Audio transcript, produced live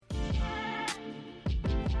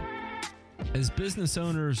As business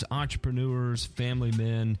owners, entrepreneurs, family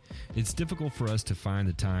men, it's difficult for us to find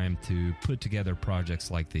the time to put together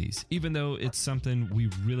projects like these. Even though it's something we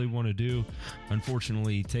really want to do,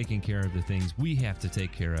 unfortunately, taking care of the things we have to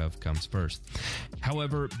take care of comes first.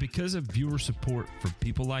 However, because of viewer support for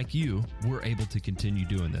people like you, we're able to continue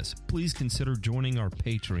doing this. Please consider joining our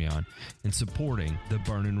Patreon and supporting the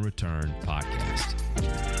Burn and Return podcast.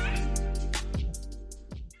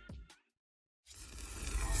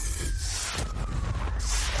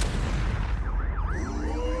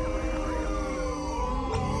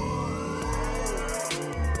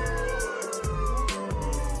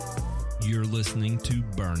 You're listening to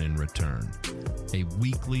Burn and Return, a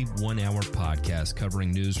weekly 1-hour podcast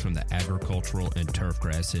covering news from the agricultural and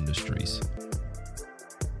turfgrass industries.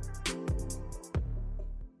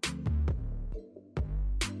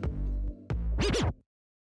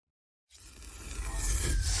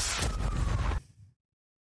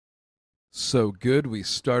 So good, we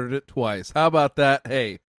started it twice. How about that?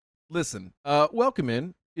 Hey, listen, welcome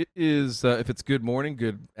in. It is, if it's good morning,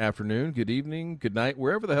 good afternoon, good evening, good night,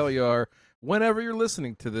 wherever the hell you are, whenever you're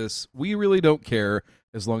listening to this, we really don't care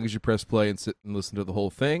as long as you press play and sit and listen to the whole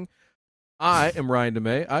thing. I am Ryan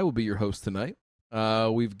DeMay. I will be your host tonight.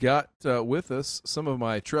 We've got with us some of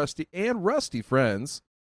my trusty and rusty friends.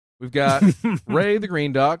 We've got Ray the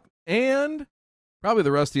Green Dog and probably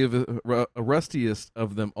the rustiest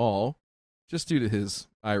of them all, just due to his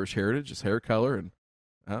Irish heritage, his hair color, and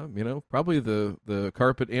probably the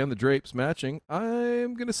carpet and the drapes matching.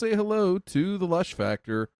 I'm going to say hello to the Lush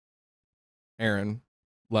Factor, Aaron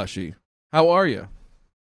Lushy. How are you?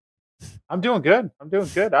 I'm doing good.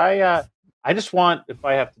 I just want, if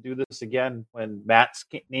I have to do this again, when Matt's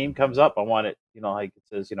name comes up, I want it, like it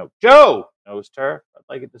says, Joe knows turf. I'd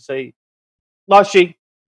like it to say Lushy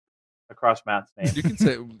across Matt's name. You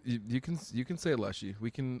can say Lushy.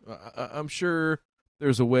 We can. I'm sure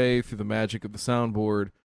there's a way through the magic of the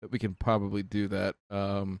soundboard that we can probably do that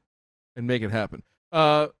and make it happen.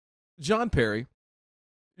 John Perry,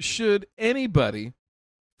 should anybody,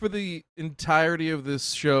 for the entirety of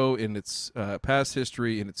this show, in its past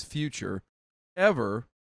history, in its future, ever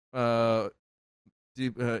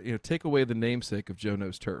take away the namesake of Joe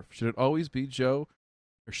Knows Turf? Should it always be Joe,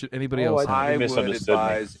 or should anybody else? I would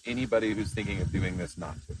advise anybody who's thinking of doing this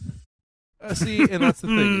not to. See, and that's the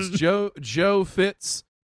thing, is Joe fits,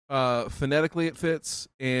 phonetically it fits,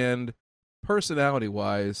 and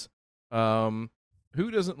personality-wise, who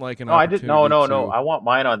doesn't like an opportunity? No. I want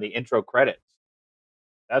mine on the intro credits.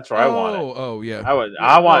 That's where I want it. Oh, yeah.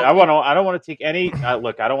 I don't want to take any.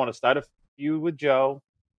 Look, I don't want to start a feud with Joe.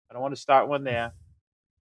 I don't want to start one there.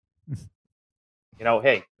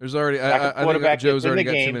 Hey, there's already. I think Joe's already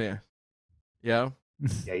got too many. Yeah.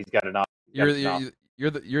 Yeah, he's got enough.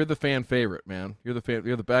 You're the fan favorite, man. You're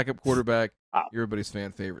the backup quarterback. You're everybody's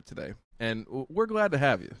fan favorite today, and we're glad to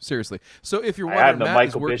have you. Seriously. So if you're wondering, I'm the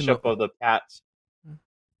Michael Bishop of the Pats.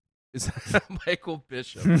 Is Michael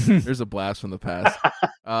Bishop? There's a blast from the past.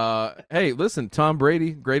 Hey, listen, Tom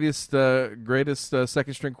Brady, greatest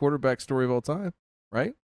second string quarterback story of all time,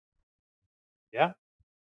 right? Yeah,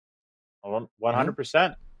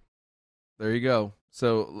 100%. There you go.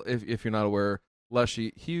 So if you're not aware,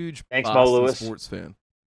 Lushy, huge Thanks, Boston Mo Lewis. sports fan.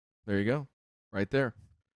 There you go, right there.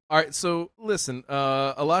 All right, so listen,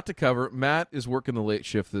 a lot to cover. Matt is working the late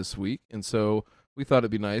shift this week, and so we thought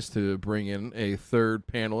it'd be nice to bring in a third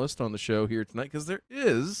panelist on the show here tonight, because there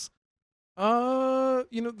is, there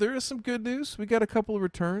is some good news. We got a couple of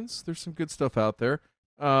returns. There's some good stuff out there.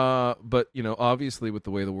 But, obviously with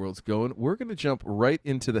the way the world's going, we're going to jump right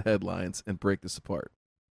into the headlines and break this apart.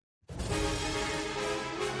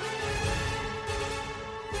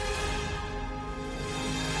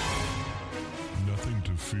 Nothing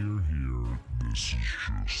to fear here. This is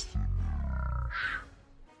just the news.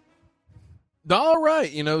 All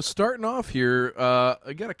right, starting off here,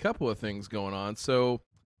 I got a couple of things going on. So,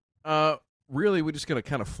 really, we're just going to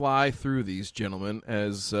kind of fly through these, gentlemen,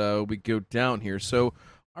 as we go down here. So,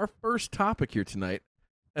 our first topic here tonight,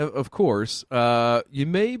 of course, you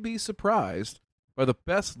may be surprised by the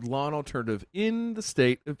best lawn alternative in the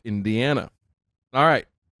state of Indiana. All right.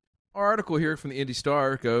 Our article here from the Indy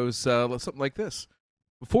Star goes something like this.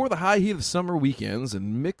 Before the high heat of summer weekends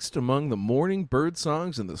and mixed among the morning bird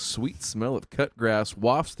songs and the sweet smell of cut grass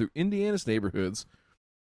wafts through Indiana's neighborhoods,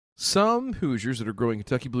 some Hoosiers that are growing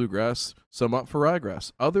Kentucky bluegrass, some opt for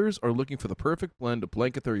ryegrass. Others are looking for the perfect blend to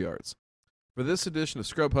blanket their yards. For this edition of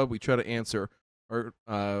Scrub Hub, we try to answer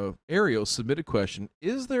our Ariel's submitted question,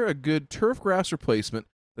 is there a good turf grass replacement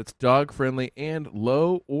that's dog-friendly and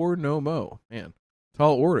low or no mow? Man,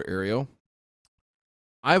 tall order, Ariel.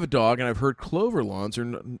 I have a dog, and I've heard clover lawns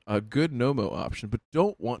are a good no-mow option, but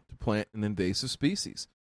don't want to plant an invasive species.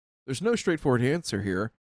 There's no straightforward answer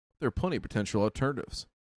here. There are plenty of potential alternatives.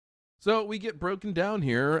 So we get broken down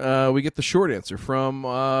here. We get the short answer from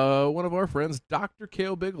one of our friends, Dr.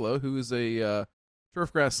 Cale Bigelow, who is a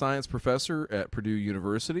turfgrass science professor at Purdue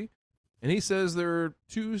University. And he says there are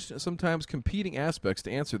two sometimes competing aspects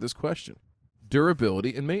to answer this question: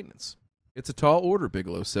 durability and maintenance. It's a tall order,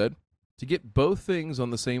 Bigelow said, to get both things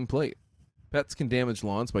on the same plate. Pets can damage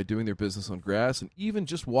lawns by doing their business on grass and even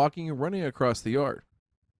just walking and running across the yard.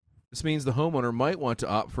 This means the homeowner might want to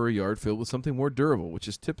opt for a yard filled with something more durable, which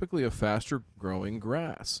is typically a faster-growing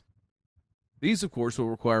grass. These, of course, will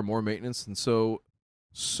require more maintenance, and so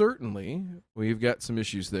certainly we've got some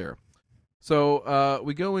issues there. So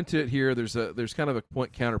we go into it here. There's kind of a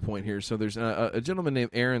counterpoint here. So there's a gentleman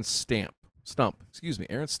named Aaron Stump.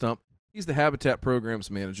 Aaron Stump. He's the Habitat Programs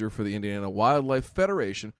Manager for the Indiana Wildlife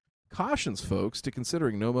Federation. Cautions folks to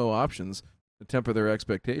considering no-mow options to temper their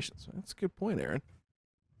expectations. That's a good point, Aaron.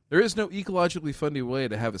 There is no ecologically friendly way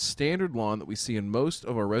to have a standard lawn that we see in most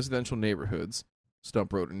of our residential neighborhoods,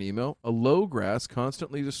 Stump wrote an email. A low grass,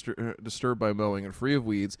 constantly disturbed by mowing and free of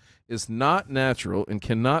weeds, is not natural and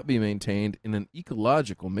cannot be maintained in an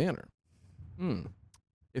ecological manner.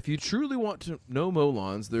 If you truly want to no-mow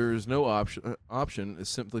lawns, there is no option is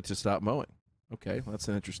simply to stop mowing. Okay, well, that's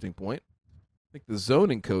an interesting point. I think the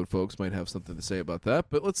zoning code folks might have something to say about that,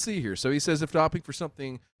 but let's see here. So he says if opting for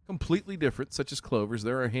something completely different, such as clovers,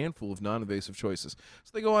 there are a handful of non-invasive choices.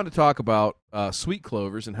 So they go on to talk about sweet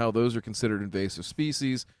clovers and how those are considered invasive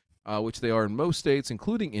species, which they are in most states,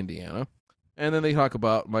 including Indiana. And then they talk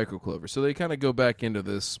about microclovers. So they kind of go back into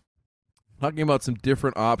this, talking about some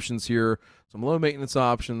different options here, some low-maintenance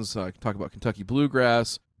options. Talk about Kentucky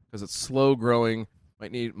bluegrass, because it's slow-growing,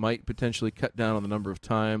 might potentially cut down on the number of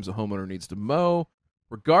times a homeowner needs to mow.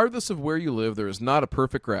 Regardless of where you live, there is not a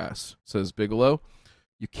perfect grass, says Bigelow.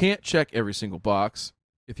 You can't check every single box.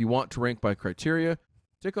 If you want to rank by criteria,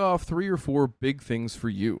 tick off 3 or 4 big things for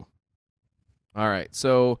you. All right,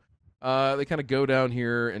 so they kind of go down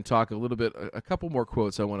here and talk a little bit, a couple more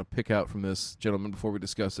quotes I want to pick out from this gentleman before we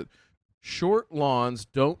discuss it. Short lawns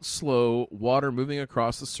don't slow water moving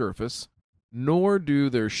across the surface, nor do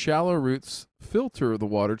their shallow roots filter the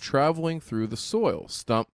water traveling through the soil,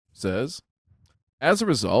 Stump says. As a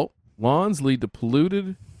result, lawns lead to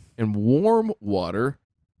polluted and warm water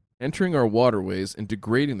entering our waterways and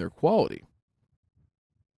degrading their quality.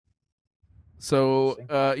 So,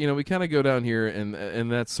 we kind of go down here,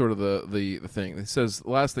 and that's sort of the thing. It says,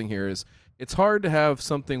 the last thing here is, it's hard to have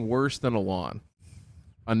something worse than a lawn.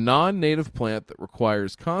 A non-native plant that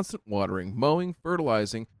requires constant watering, mowing,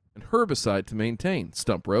 fertilizing, and herbicide to maintain,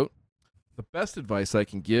 Stump wrote. The best advice I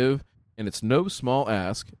can give, and it's no small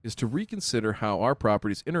ask, is to reconsider how our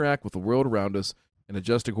properties interact with the world around us and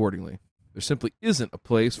adjust accordingly. There simply isn't a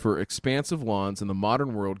place for expansive lawns in the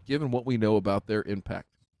modern world, given what we know about their impact.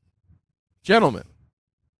 Gentlemen,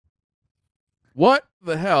 what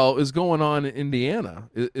the hell is going on in Indiana?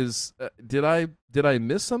 Did I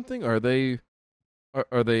miss something? Are they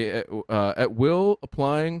at will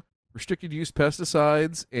applying restricted use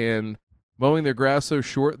pesticides and mowing their grass so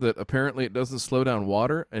short that apparently it doesn't slow down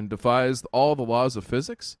water and defies all the laws of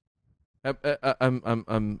physics? I'm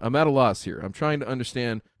at a loss here. I'm trying to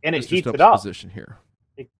understand and it Mr. heats Stump's it up. position here.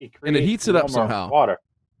 It And it heats it up warmer somehow. Water.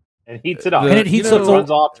 And it heats it up. And it heats it up runs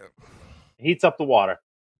off. It heats up the water.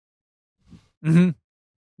 Mm-hmm.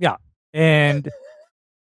 Yeah, and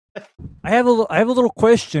I have a little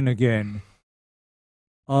question again.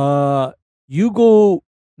 You go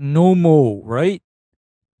no mo, right?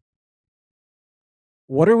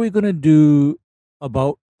 What are we gonna do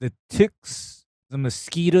about the ticks, the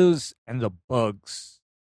mosquitoes, and the bugs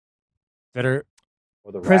that are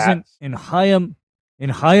Or the present rats. in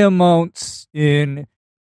high amounts in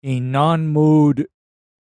a non-mowed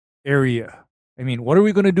area? I mean, what are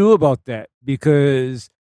we going to do about that? Because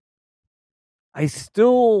I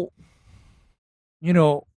still,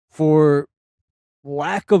 for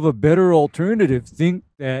lack of a better alternative, think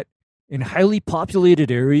that in highly populated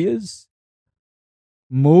areas,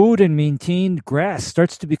 mowed and maintained grass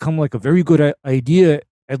starts to become like a very good idea,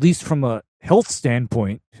 at least from a health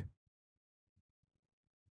standpoint.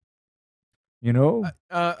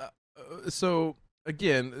 So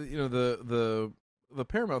again, the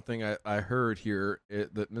paramount thing I heard here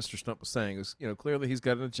that Mr. Stump was saying is, clearly he's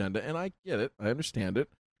got an agenda, and I get it, I understand it,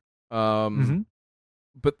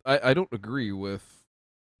 but I don't agree with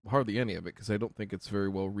hardly any of it, because I don't think it's very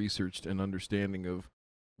well researched and understanding of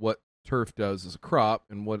what turf does as a crop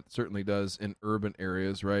and what it certainly does in urban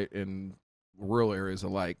areas, right, and rural areas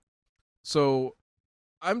alike. So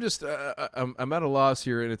I'm just I'm at a loss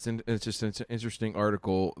here, and it's just an interesting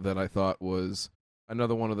article that I thought was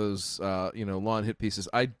another one of those lawn hit pieces.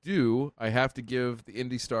 I have to give the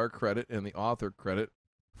Indy Star credit and the author credit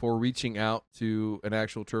for reaching out to an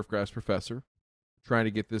actual turfgrass professor trying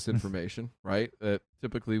to get this information, right?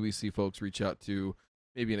 Typically we see folks reach out to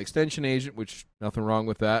maybe an extension agent, which nothing wrong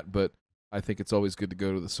with that, but I think it's always good to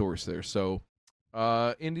go to the source there. So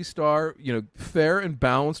Indy Star, fair and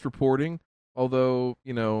balanced reporting, although,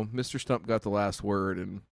 Mr. Stump got the last word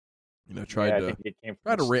and tried to ram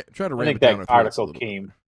it down our throats a little bit.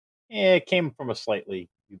 It came from a slightly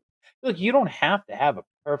look. You don't have to have a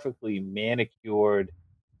perfectly manicured,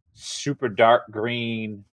 super dark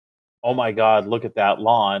green. Oh my God! Look at that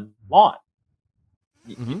lawn.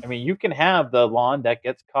 Mm-hmm. I mean, you can have the lawn that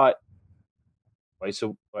gets cut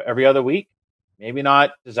every other week. Maybe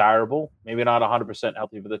not desirable. Maybe not 100%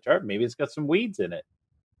 healthy for the turf. Maybe it's got some weeds in it.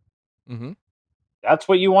 Mm-hmm. That's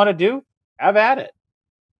what you want to do. Have at it.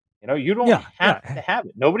 You don't have to have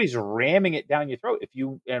it. Nobody's ramming it down your throat.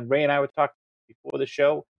 And Ray and I were talking before the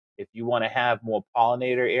show, if you want to have more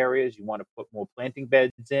pollinator areas, you want to put more planting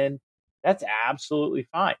beds in, that's absolutely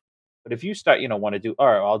fine. But if you start, want to do, all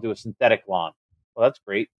right, I'll do a synthetic lawn. Well, that's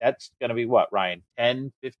great. That's going to be what, Ryan?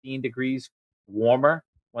 10, 15 degrees warmer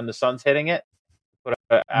when the sun's hitting it? Put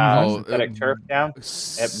a synthetic turf down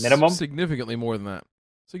at minimum? Significantly more than that.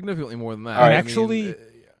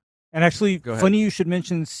 And actually, funny you should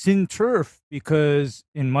mention syn turf, because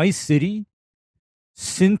in my city,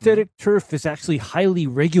 synthetic turf is actually highly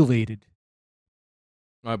regulated.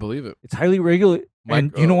 I believe it. It's highly regulated.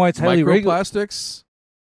 And you know why it's highly regulated? Microplastics?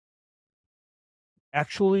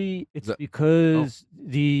 Actually, it's because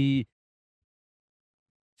the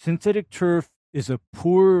synthetic turf is a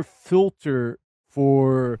poor filter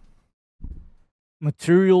for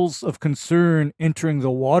materials of concern entering the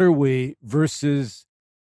waterway versus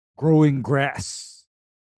growing grass.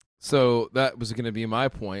 So that was going to be my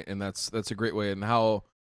point, and that's a great way, and how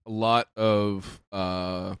a lot of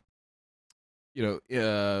how do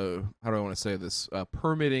I want to say this,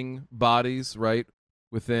 permitting bodies, right,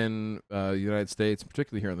 within the United States,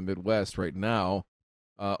 particularly here in the Midwest right now,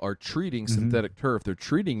 are treating synthetic turf. They're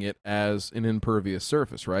treating it as an impervious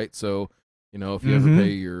surface, right? So, if you ever pay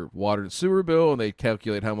your water and sewer bill and they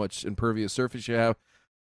calculate how much impervious surface you have,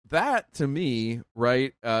 that to me,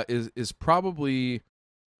 right, is probably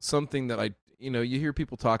something that you hear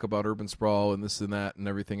people talk about urban sprawl and this and that and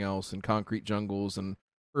everything else, and concrete jungles and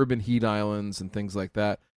urban heat islands and things like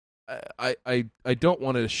that. I don't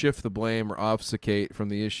want to shift the blame or obfuscate from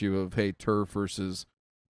the issue of, hey, turf versus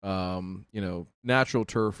natural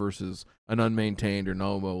turf versus an unmaintained or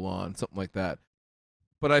no-mow lawn, something like that.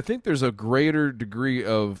 But I think there's a greater degree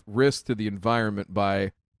of risk to the environment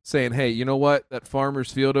by saying, hey, you know what, that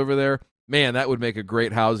farmer's field over there, man, that would make a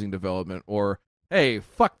great housing development. Or, hey,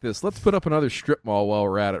 fuck this, let's put up another strip mall while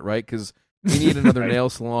we're at it, right? Because we need another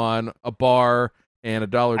nail salon, a bar, and a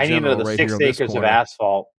Dollar General right here on this corner. I need another 6 acres of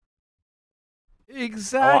asphalt.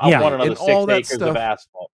 Exactly. I want another 6 acres of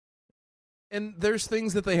asphalt. And there's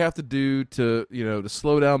things that they have to do to, to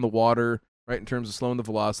slow down the water, right, in terms of slowing the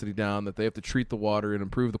velocity down, that they have to treat the water and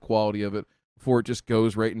improve the quality of it before it just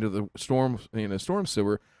goes right into the storm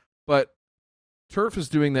sewer. But turf is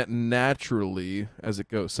doing that naturally as it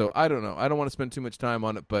goes. So I don't know. I don't want to spend too much time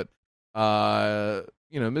on it, but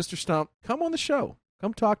Mr. Stump, come on the show.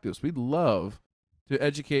 Come talk to us. We'd love to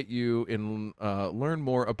educate you and learn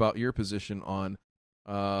more about your position on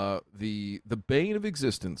the bane of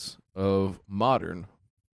existence of modern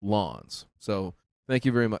lawns. So thank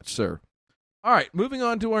you very much, sir. All right, moving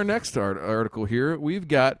on to our next article here. We've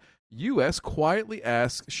got U.S. quietly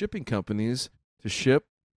asks shipping companies to ship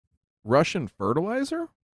Russian fertilizer?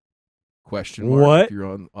 Question mark. What? If you're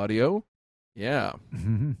on audio. Yeah.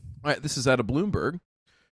 All right, this is out of Bloomberg.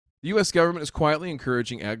 The U.S. government is quietly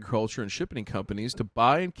encouraging agriculture and shipping companies to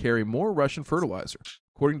buy and carry more Russian fertilizer.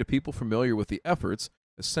 According to people familiar with the efforts,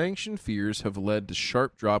 the sanctioned fears have led to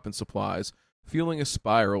sharp drop in supplies, fueling a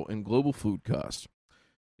spiral in global food costs.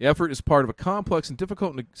 The effort is part of a complex and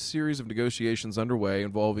difficult series of negotiations underway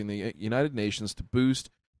involving the United Nations to boost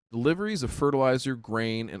deliveries of fertilizer,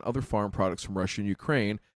 grain, and other farm products from Russia and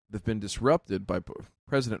Ukraine that have been disrupted by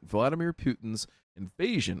President Vladimir Putin's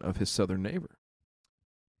invasion of his southern neighbor.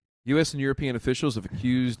 U.S. and European officials have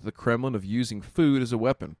accused the Kremlin of using food as a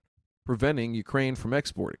weapon, preventing Ukraine from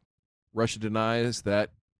exporting. Russia denies that,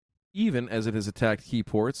 even as it has attacked key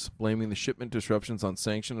ports, blaming the shipment disruptions on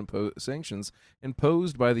sanctions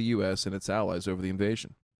imposed by the U.S. and its allies over the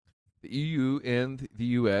invasion. The EU and the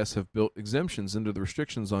U.S. have built exemptions into the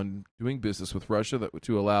restrictions on doing business with Russia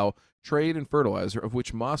to allow trade in fertilizer, of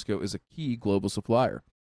which Moscow is a key global supplier.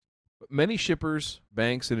 But many shippers,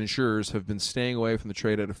 banks, and insurers have been staying away from the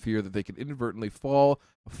trade out of fear that they could inadvertently fall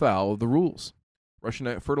afoul of the rules.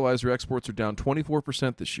 Russian fertilizer exports are down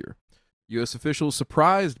 24% this year. U.S. officials,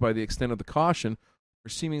 surprised by the extent of the caution, are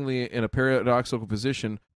seemingly in a paradoxical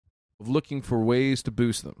position of looking for ways to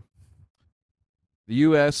boost them. The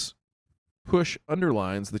U.S. push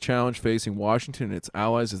underlines the challenge facing Washington and its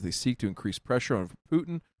allies as they seek to increase pressure on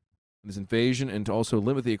Putin and his invasion and to also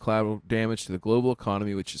limit the collateral damage to the global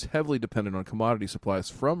economy, which is heavily dependent on commodity supplies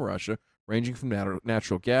from Russia, ranging from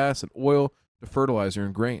natural gas and oil to fertilizer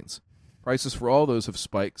and grains. Prices for all those have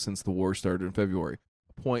spiked since the war started in February,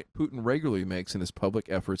 a point Putin regularly makes in his public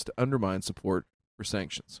efforts to undermine support for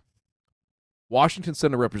sanctions. Washington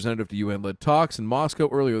sent a representative to UN-led talks in Moscow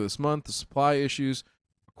earlier this month. The supply issues,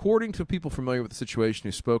 according to people familiar with the situation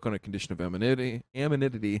who spoke on a condition of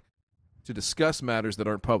anonymity to discuss matters that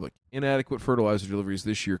aren't public. Inadequate fertilizer deliveries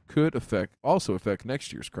this year could also affect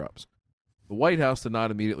next year's crops. The White House did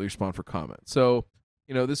not immediately respond for comment. So,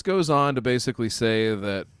 this goes on to basically say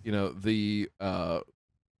that, the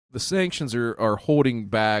sanctions are holding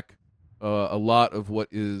back a lot of what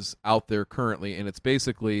is out there currently, and it's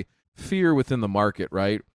basically fear within the market,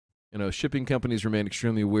 right? Shipping companies remain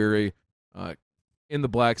extremely wary in the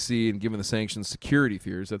Black Sea, and given the sanctions, security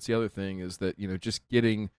fears. That's the other thing, is that, just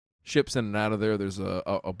getting ships in and out of there. There's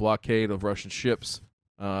a blockade of Russian ships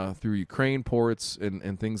through Ukraine ports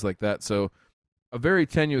and things like that. So a very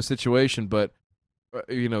tenuous situation, but,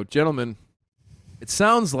 gentlemen, it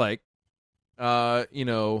sounds like, the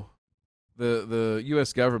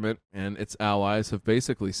U.S. government and its allies have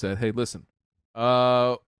basically said, hey, listen,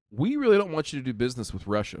 we really don't want you to do business with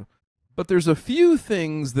Russia, but there's a few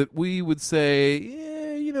things that we would say,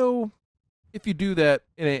 if you do that,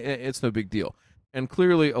 it's no big deal. And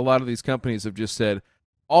clearly, a lot of these companies have just said,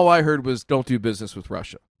 all I heard was don't do business with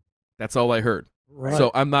Russia. That's all I heard. Right,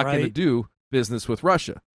 so I'm not going to do business with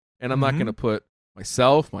Russia. And I'm not going to put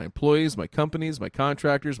myself, my employees, my companies, my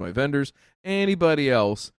contractors, my vendors, anybody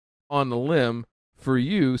else on the limb for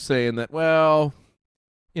you saying that, well,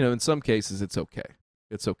 in some cases it's okay.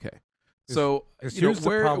 It's okay. So,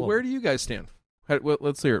 where do you guys stand?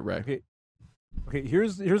 Let's hear it, Ray. Okay,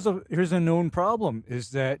 here's a known problem,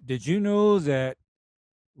 is that, did you know that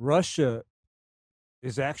Russia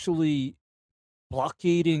is actually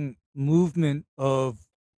blockading movement of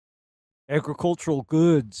agricultural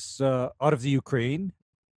goods out of the Ukraine?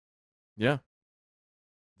 Yeah.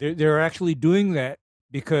 They're actually doing that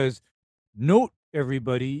because, note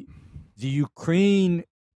everybody, the Ukraine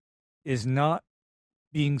is not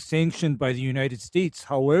being sanctioned by the United States.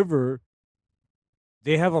 However,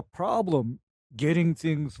 they have a problem getting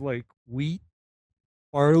things like wheat,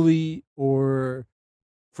 barley, or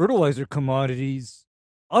fertilizer commodities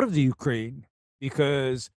out of the Ukraine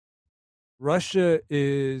because Russia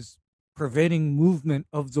is preventing movement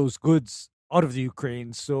of those goods out of the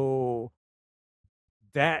Ukraine. So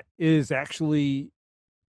that is actually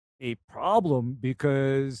a problem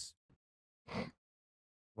because,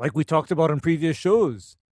 like we talked about on previous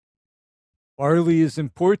shows, barley is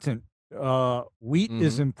important. Wheat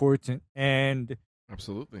is important, and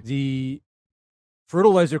absolutely the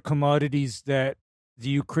fertilizer commodities that the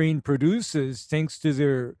Ukraine produces, thanks to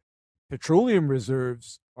their petroleum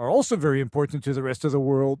reserves, are also very important to the rest of the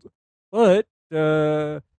world. But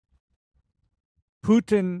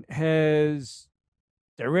Putin has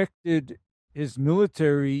directed his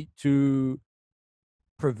military to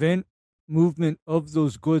prevent movement of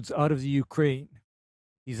those goods out of the Ukraine.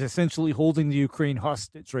 He's essentially holding the Ukraine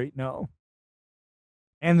hostage right now,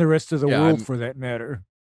 and the rest of the world, for that matter.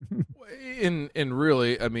 And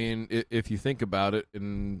really, I mean, if you think about it,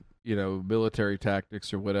 in military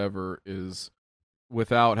tactics or whatever, is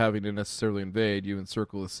without having to necessarily invade, you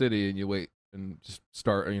encircle the city and you wait and just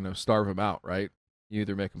starve them out, right? You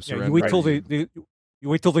either make them surrender. You wait till you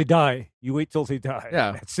wait till they die. You wait till they die.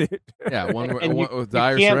 Yeah, that's it. Yeah, one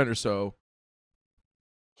die or surrender. So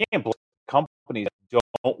can't blame companies that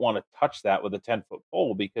don't want to touch that with a 10-foot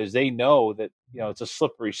pole because they know that it's a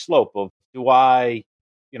slippery slope of, do I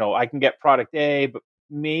can get product A, but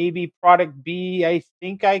maybe product B I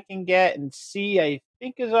think I can get, and C I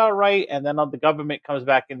think is all right, and then the government comes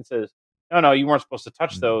back and says, no, you weren't supposed to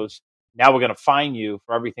touch those. Now we're going to fine you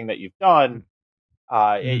for everything that you've done,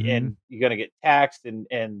 and you're going to get taxed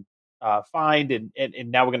and fined,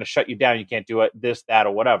 and now we're going to shut you down. You can't do it, this, that,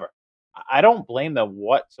 or whatever. I don't blame them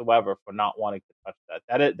whatsoever for not wanting to touch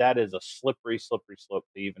that. That is a slippery slope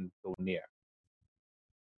to even go near.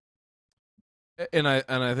 And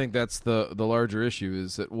I think that's the larger issue,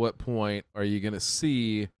 is at what point are you going to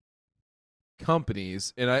see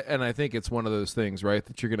companies, and I think it's one of those things, right,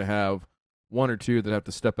 that you're going to have one or two that have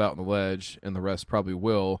to step out on the ledge, and the rest probably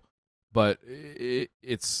will. But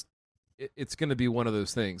it's going to be one of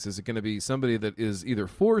those things. Is it going to be somebody that is either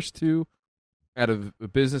forced to, out of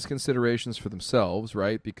business considerations for themselves,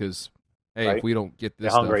 right? Because hey, Right. if we don't get this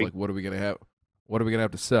They're stuff, hungry. like what are we going to have? What are we going to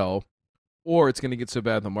have to sell? Or it's going to get so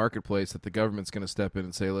bad in the marketplace that the government's going to step in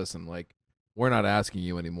and say, listen, like, we're not asking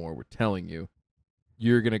you anymore. We're telling you,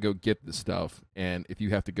 you're going to go get this stuff. And if you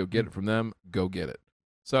have to go get it from them, go get it.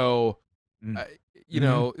 So, you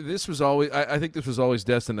know, this was always, I think this was always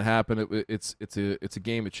destined to happen. It's a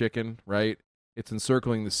game of chicken, right? It's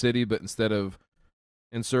encircling the city, but instead of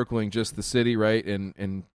encircling just the city, right,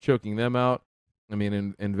 and choking them out, I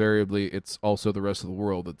mean, invariably, it's also the rest of the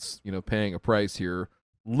world that's, you know, paying a price here,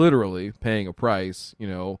 literally paying a price, you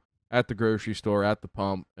know, at the grocery store, at the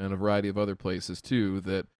pump, and a variety of other places, too,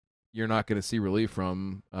 that you're not going to see relief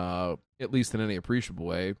from, at least in any appreciable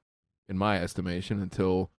way, in my estimation,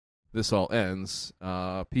 until this all ends,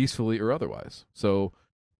 peacefully or otherwise. So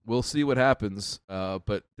we'll see what happens,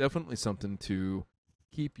 but definitely something to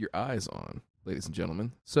keep your eyes on, ladies and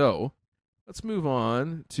gentlemen. So let's move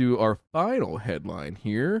on to our final headline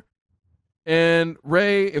here. And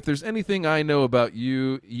Ray, if there's anything I know about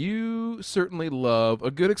you, you certainly love a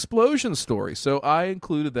good explosion story. So I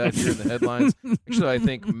included that here in the headlines. Actually, I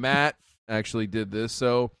think Matt actually did this.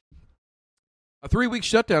 So a 3-week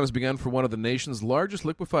shutdown has begun for one of the nation's largest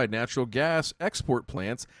liquefied natural gas export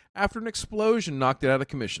plants after an explosion knocked it out of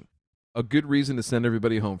commission. A good reason to send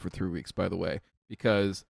everybody home for 3 weeks, by the way,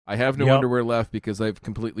 because I have no underwear left because I've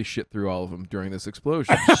completely shit through all of them during this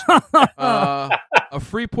explosion. A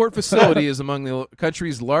Freeport facility is among the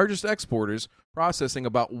country's largest exporters, processing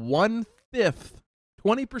about 1/5,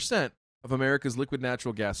 20% of America's liquid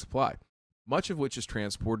natural gas supply, much of which is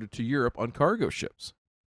transported to Europe on cargo ships.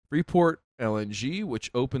 Freeport LNG, which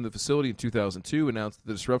opened the facility in 2002, announced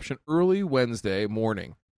the disruption early Wednesday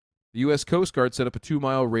morning. The U.S. Coast Guard set up a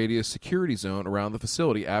 2-mile radius security zone around the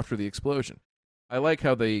facility after the explosion. I like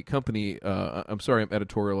how the company, I'm sorry I'm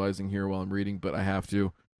editorializing here while I'm reading, but I have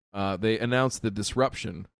to. They announced the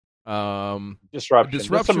disruption. Disruption.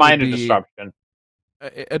 Just a minor disruption.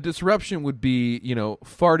 A disruption would be, you know,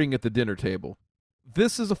 farting at the dinner table.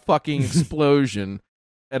 This is a fucking explosion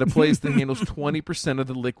at a place that handles 20% of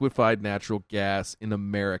the liquefied natural gas in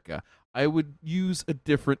America. I would use a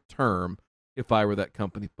different term if I were that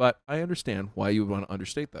company, but I understand why you would want to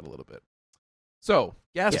understate that a little bit. So,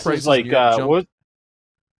 gas prices like jumped.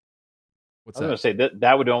 What's I was going to say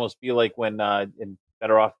that would almost be like when in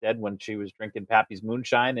Better Off Dead, when she was drinking Pappy's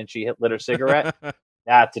moonshine and she lit her cigarette.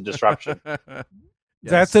 That's a disruption.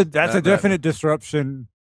 That's a definite disruption.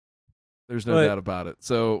 There's no doubt about it.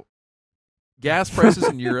 So, gas prices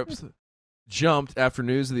in Europe jumped after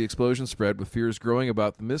news of the explosion spread, with fears growing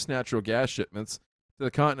about the missed natural gas shipments to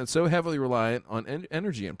the continent so heavily reliant on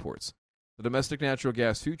energy imports. The domestic natural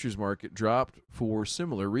gas futures market dropped for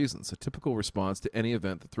similar reasons, a typical response to any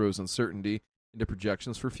event that throws uncertainty into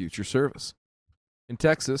projections for future service. In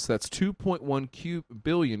Texas, that's 2.1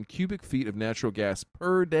 billion cubic feet of natural gas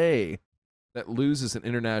per day that loses an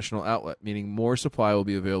international outlet, meaning more supply will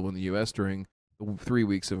be available in the U.S. during the 3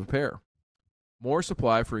 weeks of repair. More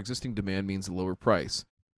supply for existing demand means a lower price.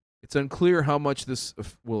 It's unclear how much this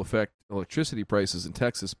will affect electricity prices in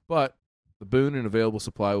Texas, but the boon in available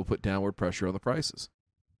supply will put downward pressure on the prices.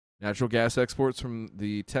 Natural gas exports from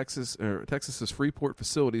the Texas's Freeport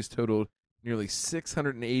facilities totaled nearly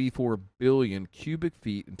 684 billion cubic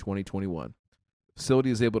feet in 2021. The facility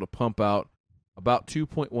is able to pump out about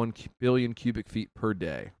 2.1 billion cubic feet per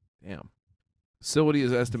day. Damn. The facility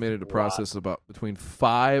is estimated to process about between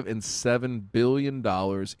 $5 and $7 billion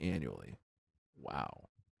annually. Wow.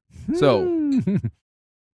 So,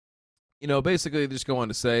 you know, basically they just go on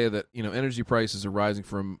to say that, you know, energy prices are rising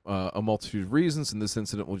from a multitude of reasons, and this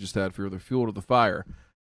incident will just add further fuel to the fire.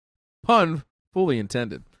 Pun fully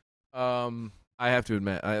intended. I have to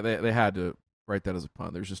admit, they had to write that as a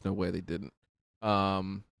pun. There's just no way they didn't.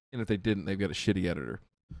 And if they didn't, they've got a shitty editor.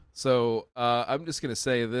 So I'm just going to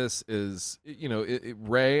say this is, you know,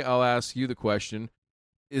 Ray, I'll ask you the question.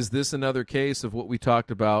 Is this another case of what we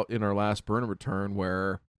talked about in our last burn and return,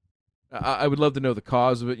 where I would love to know the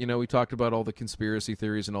cause of it. You know, we talked about all the conspiracy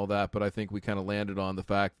theories and all that, but I think we kind of landed on the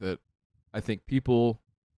fact that I think people,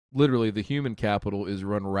 literally the human capital is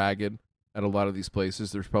run ragged at a lot of these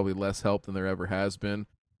places. There's probably less help than there ever has been.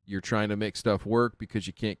 You're trying to make stuff work because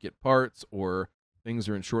you can't get parts, or things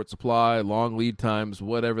are in short supply, long lead times,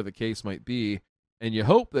 whatever the case might be. And you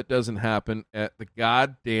hope that doesn't happen at the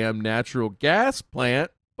goddamn natural gas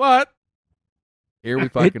plant, but here we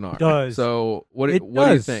fucking are. Does. So what do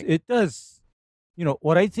you think? It does. You know,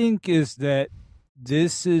 what I think is that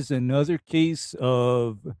this is another case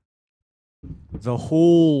of the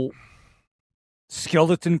whole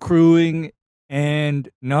skeleton crewing and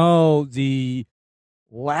now the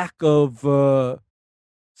lack of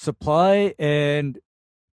supply. And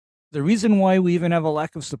the reason why we even have a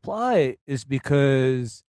lack of supply is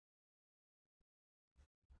because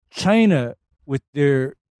China, with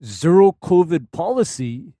their zero COVID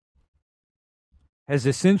policy, has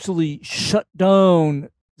essentially shut down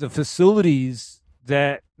the facilities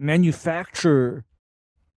that manufacture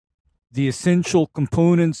the essential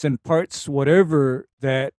components and parts, whatever,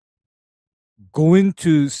 that go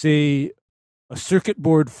into, say, a circuit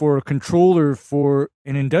board for a controller for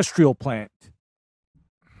an industrial plant.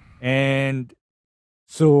 And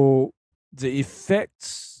so the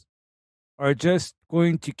effects are just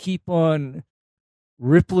going to keep on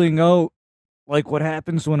rippling out, like what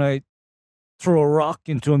happens when I throw a rock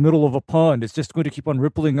into the middle of a pond. It's just going to keep on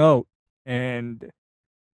rippling out. And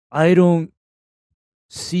I don't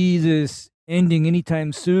see this ending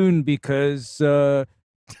anytime soon because, for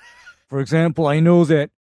example, I know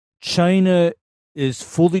that China is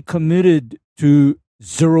fully committed to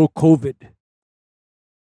zero COVID.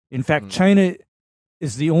 In fact, China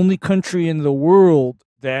is the only country in the world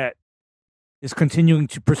that is continuing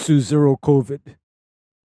to pursue zero COVID.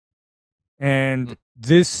 And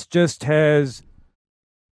this just has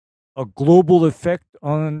a global effect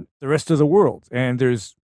on the rest of the world. And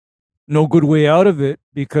there's no good way out of it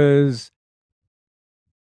because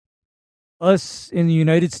us in the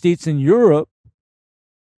United States and Europe,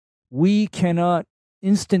 we cannot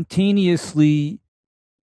instantaneously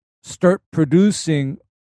start producing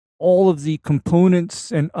all of the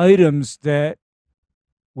components and items that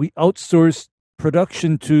we outsource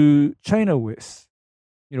production to China with.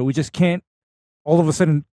 You know, we just can't all of a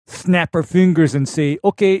sudden snap our fingers and say,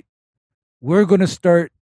 okay, we're going to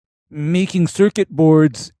start making circuit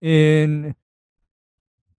boards in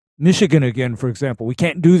Michigan again, for example. We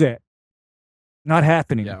can't do that. Not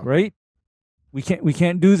happening, right? We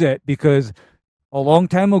can't do that because a long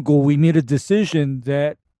time ago we made a decision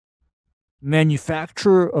that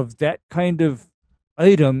manufacture of that kind of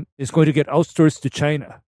item is going to get outsourced to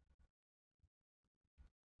China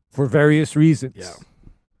for various reasons. Yeah.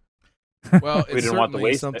 Well, we didn't want the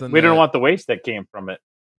waste. Something we didn't want the waste that came from it.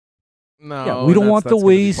 No, we don't want the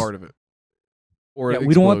waste. Part of it. Or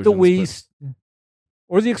we don't want the waste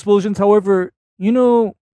or the explosions. However, you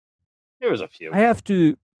know, there was a few. I have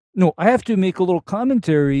to make a little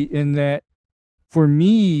commentary in that for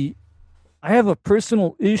me, I have a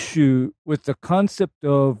personal issue with the concept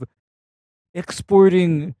of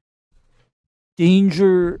exporting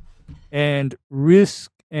danger and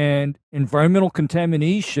risk and environmental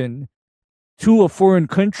contamination to a foreign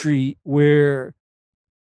country where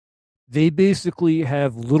they basically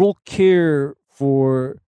have little care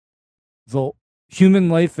for the human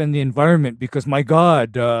life and the environment. Because, my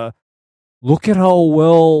God, look at how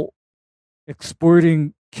well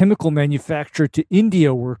exporting chemical manufacture to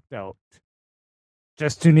India worked out.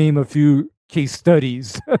 Just to name a few case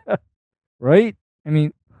studies, right? I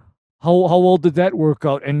mean, how well did that work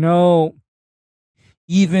out? And now,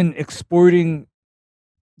 even exporting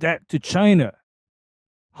that to China,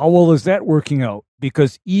 how well is that working out?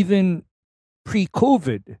 Because even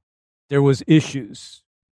pre-COVID, there was issues.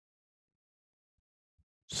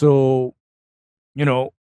 So, you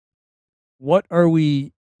know, what are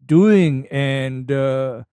we doing? And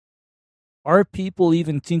are people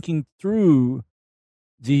even thinking through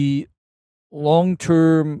the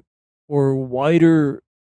long-term or wider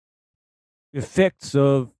effects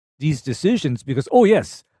of these decisions? Because,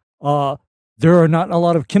 there are not a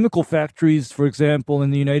lot of chemical factories, for example,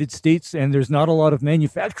 in the United States, and there's not a lot of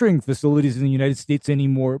manufacturing facilities in the United States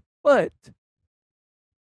anymore. But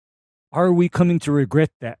are we coming to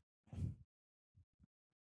regret that?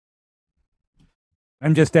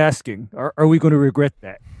 I'm just asking. Are we going to regret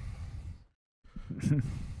that?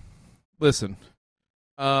 Listen,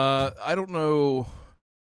 I don't know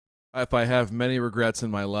if I have many regrets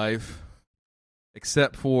in my life,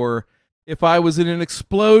 except for if I was in an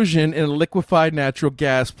explosion in a liquefied natural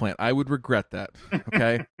gas plant. I would regret that.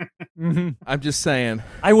 Okay, I'm just saying.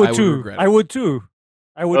 I would too. I would too.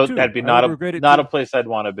 That'd be not a place I'd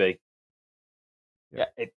want to be. Yeah.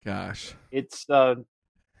 Gosh. It's I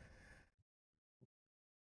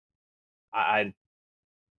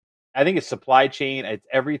think it's supply chain. It's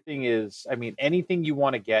everything is. I mean, anything you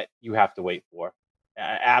want to get, you have to wait for.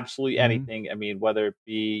 Absolutely anything. I mean, whether it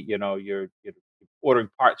be you're ordering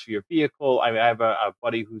parts for your vehicle. I mean, I have a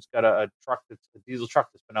buddy who's got a truck that's a diesel truck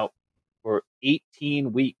that's been out for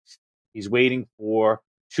 18 weeks. He's waiting for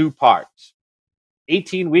 2 parts.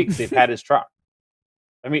 18 weeks they've had his truck.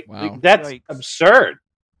 I mean, Wow. that's Yikes. absurd.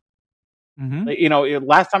 Mhm. Like, you know,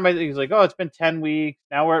 last time I think it was like, oh, it's been 10 weeks.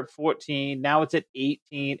 Now we're at 14. Now it's at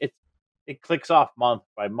 18. It clicks off month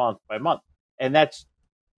by month by month, and that's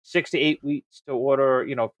 6 to 8 weeks to order.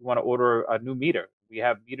 You know, if you want to order a new meter, we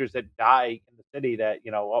have meters that die in the city that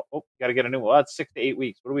got to get a new one. Well, that's 6 to 8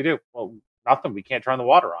 weeks. What do we do? Well, nothing. We can't turn the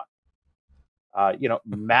water on.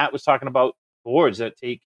 Matt was talking about boards that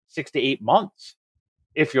take 6 to 8 months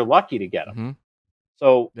if you're lucky to get them. Mhm.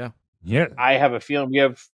 So Yeah. I have a feeling we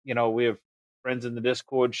have friends in the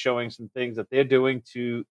Discord showing some things that they're doing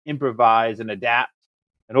to improvise and adapt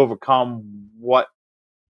and overcome what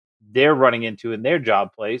they're running into in their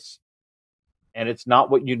job place. And it's not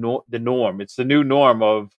what the norm. It's the new norm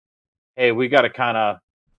of, hey, we got to kind of,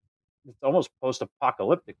 it's almost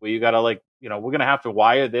post-apocalyptic where you got to we're going to have to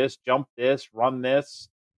wire this, jump this, run this.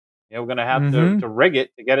 We're going to have to rig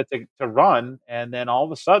it to get it to run. And then all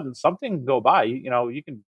of a sudden something can go by. You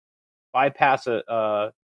can bypass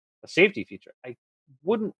a safety feature. I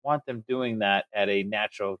wouldn't want them doing that at a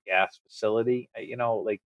natural gas facility.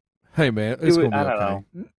 Hey man, it's do gonna it. be I okay. don't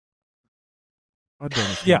know. I've done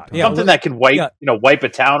this Yeah, many times. yeah. Something that can wipe a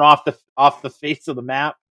town off the face of the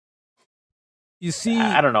map. You see,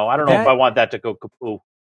 I don't know. I don't know if I want that to go kapoo.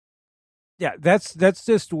 yeah, that's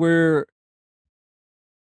just where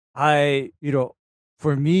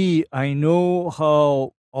for me, I know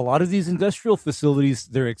how a lot of these industrial facilities,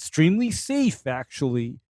 they're extremely safe,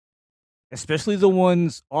 actually, especially the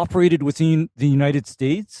ones operated within the United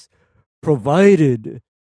States, provided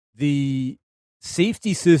the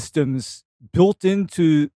safety systems built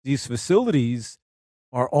into these facilities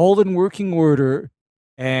are all in working order,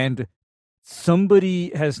 and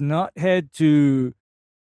somebody has not had to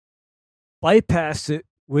bypass it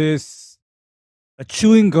with a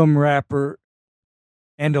chewing gum wrapper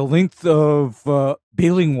and a length of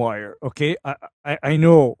baling wire. Okay, I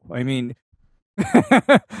know. I mean,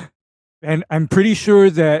 and I'm pretty sure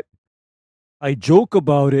that I joke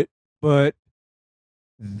about it, but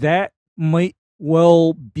that might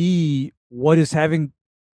well be what is having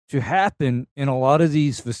to happen in a lot of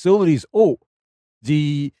these facilities. Oh,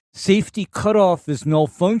 the safety cutoff is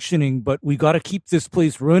malfunctioning, but we got to keep this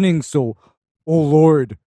place running. So, oh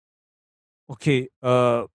Lord. Okay,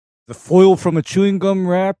 the foil from a chewing gum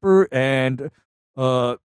wrapper and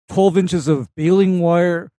 12 inches of baling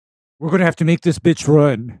wire. We're going to have to make this bitch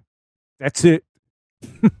run. That's it.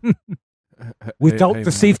 Without Hey, the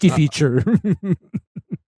man, safety feature.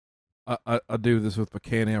 I do this with my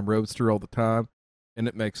Can-Am Roadster all the time, and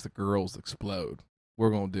it makes the girls explode. We're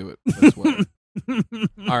gonna do it this way.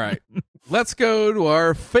 All right, let's go to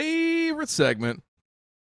our favorite segment.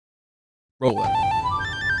 Roll that.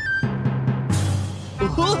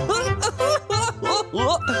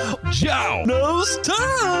 Joe knows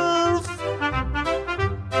turf.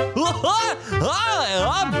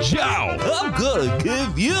 Hi, I'm Joe. I'm gonna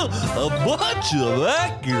give you a bunch of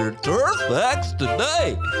accurate turf facts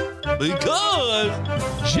today because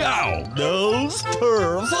Joe knows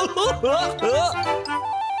turf.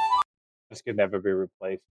 This could never be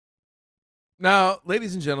replaced. Now,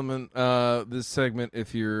 ladies and gentlemen, this segment,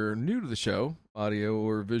 if you're new to the show, audio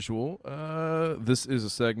or visual, this is a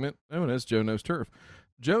segment known as Joe Knows Turf.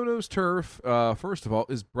 Joe Knows Turf, first of all,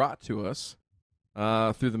 is brought to us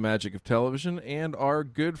through the magic of television and our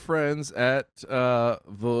good friends at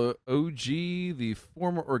the OG, the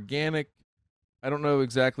former Organic. I don't know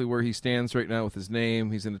exactly where he stands right now with his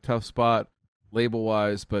name. He's in a tough spot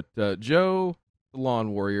label-wise, but Joe, the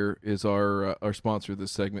Lawn Warrior, is our sponsor of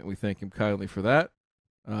this segment. We thank him kindly for that.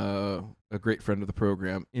 A great friend of the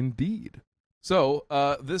program, indeed. So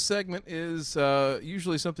this segment is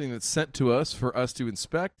usually something that's sent to us for us to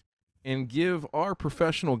inspect and give our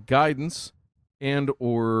professional guidance and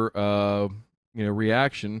or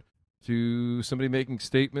reaction to somebody making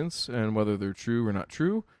statements and whether they're true or not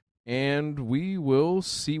true. And we will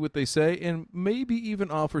see what they say and maybe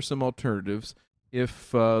even offer some alternatives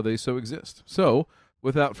if they so exist. So,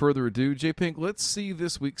 without further ado, J Pink, let's see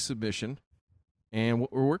this week's submission and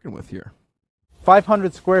what we're working with here.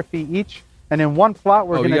 500 square feet each, and in one plot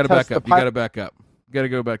we're going to test the pipe. You got to back up. You got to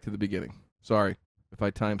go back to the beginning. Sorry if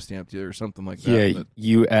I timestamped you or something like that. Yeah,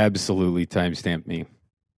 you absolutely timestamped me.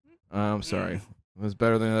 I'm sorry. It was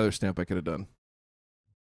better than another stamp I could have done.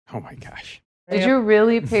 Oh my gosh. Did you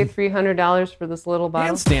really pay $300 for this little bottle?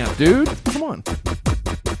 Hand stamp, dude. Come on.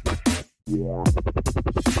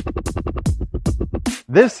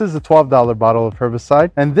 This is a $12 bottle of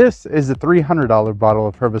herbicide, and this is a $300 bottle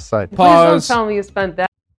of herbicide. Please Pause. don't tell me you spent that.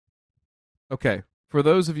 Okay. For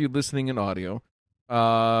those of you listening in audio,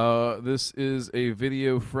 this is a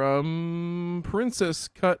video from Princess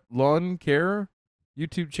Cut Lawn Care.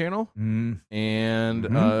 YouTube channel, Mm. and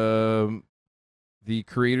Mhm. the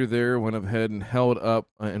creator there went ahead and held up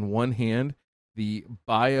in one hand the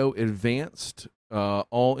Bio Advanced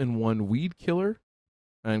all-in-one weed killer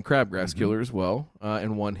and crabgrass killer as well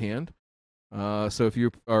in one hand. So if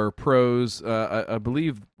you are pros, I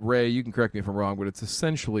believe, Ray, you can correct me if I'm wrong, but it's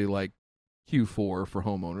essentially like Q4 for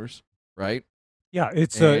homeowners, right? Yeah,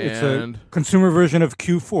 it's a consumer version of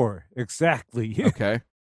Q4. Exactly. Okay.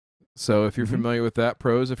 So if you're familiar with that,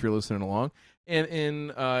 pros, if you're listening along. And in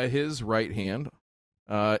his right hand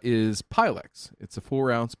is Pylex. It's a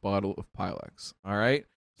 4-ounce bottle of Pylex. All right?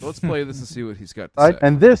 So let's play this and see what he's got to say.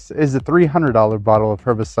 And this is a $300 bottle of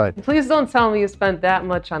herbicide. Please don't tell me you spent that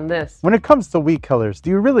much on this. When it comes to weed killers, do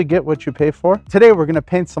you really get what you pay for? Today we're going to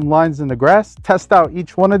paint some lines in the grass, test out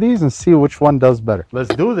each one of these, and see which one does better.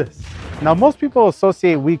 Let's do this. Now, most people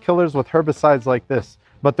associate weed killers with herbicides like this,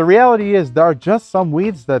 but the reality is there are just some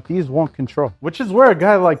weeds that these won't control, which is where a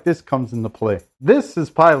guy like this comes into play. This is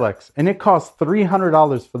Pylex, and it costs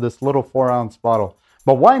 $300 for this little 4-ounce bottle.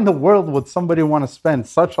 But why in the world would somebody want to spend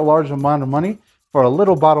such a large amount of money for a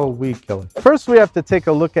little bottle of weed killer? First, we have to take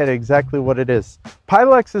a look at exactly what it is.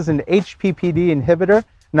 Pylex is an HPPD inhibitor.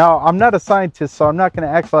 Now, I'm not a scientist, so I'm not going to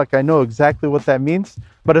act like I know exactly what that means.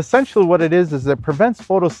 But essentially what it is it prevents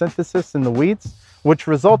photosynthesis in the weeds, which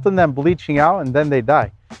result in them bleaching out and then they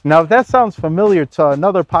die. Now, if that sounds familiar to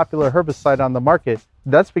another popular herbicide on the market,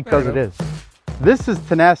 that's because it is. This is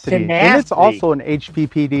Tenacity, and it's also an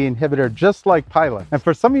HPPD inhibitor just like Pylex. And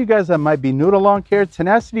for some of you guys that might be new to lawn care,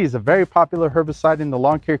 Tenacity is a very popular herbicide in the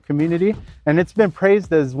lawn care community, and it's been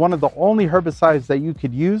praised as one of the only herbicides that you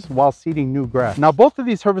could use while seeding new grass. Now, both of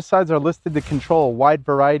these herbicides are listed to control a wide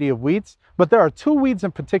variety of weeds, but there are 2 weeds in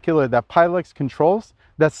particular that Pylex controls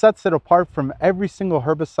that sets it apart from every single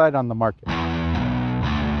herbicide on the market.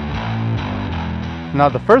 Now,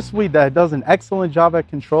 the first weed that it does an excellent job at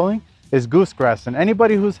controlling is goosegrass, and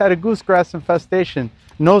anybody who's had a goosegrass infestation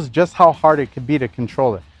knows just how hard it can be to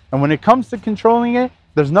control it. And when it comes to controlling it,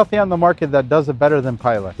 there's nothing on the market that does it better than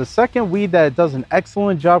Pylex. The second weed that it does an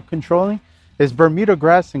excellent job controlling is Bermuda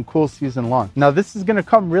grass in cool season lawns. Now, this is going to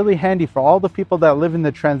come really handy for all the people that live in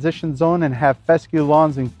the transition zone and have fescue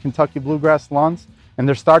lawns and Kentucky bluegrass lawns, and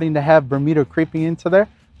they're starting to have Bermuda creeping into there.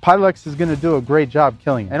 Pylex is going to do a great job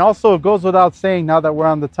killing it. And also, it goes without saying, now that we're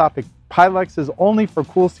on the topic, Pylex is only for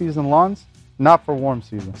cool season lawns, not for warm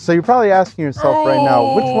season. So you're probably asking yourself right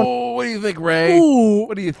now, which one? What do you think, Ray? Ooh.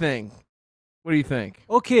 What do you think? What do you think?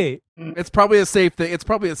 Okay. It's probably a safe thing. It's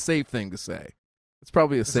probably a safe thing to say. It's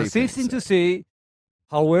probably a It's safe, a safe thing to say.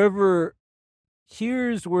 However,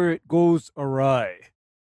 here's where it goes awry.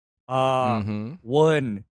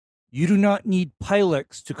 One, you do not need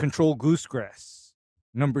Pylex to control goosegrass.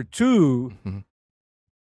 Number 2,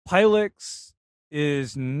 Pylex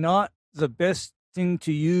is not the best thing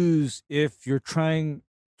to use if you're trying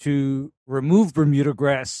to remove Bermuda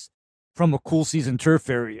grass from a cool season turf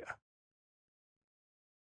area.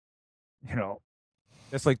 You know,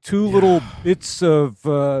 that's like 2 little bits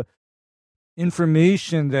of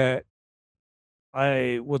information that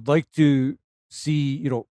I would like to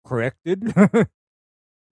see, corrected.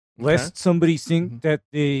 Lest somebody think that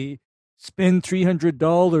they spend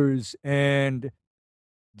 $300 and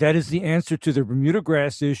that is the answer to the Bermuda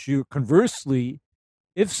grass issue. Conversely,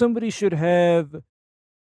 if somebody should have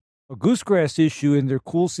a goosegrass issue in their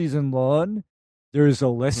cool season lawn, there is a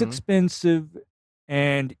less expensive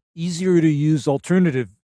and easier to use alternative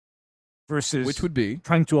versus which would be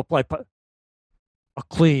trying to apply a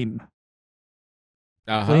Claim.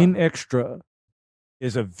 Claim Extra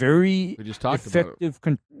is a very effective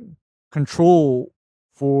control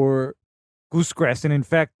for goosegrass. And in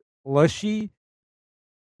fact, Lushy,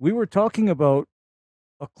 we were talking about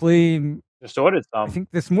a Claim. Just ordered some. I think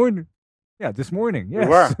this morning. Yeah, this morning.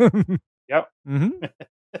 Yes. We were. Yep.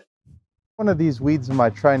 One of these weeds am I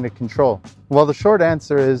trying to control? Well, the short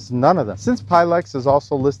answer is none of them. Since Pylex is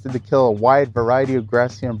also listed to kill a wide variety of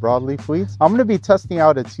grassy and broadleaf weeds, I'm going to be testing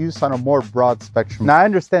out its use on a more broad spectrum. Now, I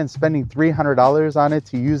understand spending $300 on it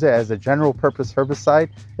to use it as a general purpose herbicide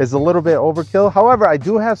is a little bit overkill. However, I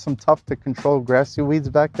do have some tough to control grassy weeds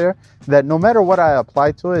back there that no matter what I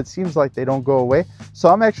apply to it, it seems like they don't go away. So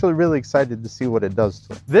I'm actually really excited to see what it does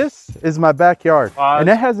to it. This is my backyard, and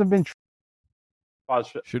it hasn't been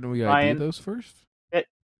Shouldn't we ID those first?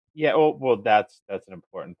 Yeah, well, that's an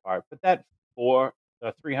important part. But the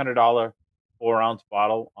 $300 4-ounce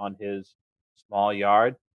bottle on his small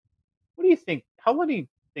yard, what do you think? How long do you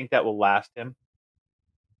think that will last him?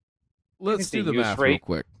 Let's do the math real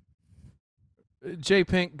quick. J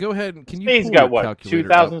Pink, go ahead and can you? He's got what,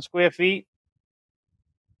 2,000 square feet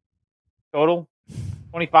total,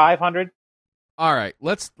 2,500. All right,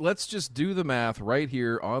 let's just do the math right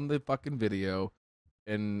here on the fucking video,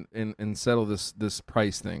 and settle this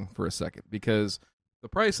price thing for a second, because the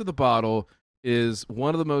price of the bottle is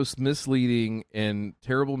one of the most misleading and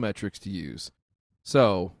terrible metrics to use.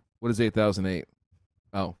 So, what is 8,008?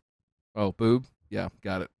 Oh, boob. Yeah,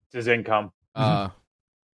 got it. It's his income.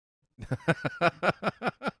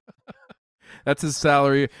 That's his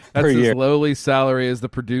salary. That's Per his year. lowly salary as the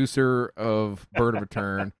producer of Bird of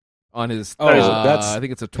Return on his. That's- I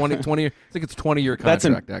think it's a 20. I think it's a 20-year That's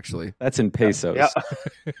contract. Actually, That's in pesos. Yeah.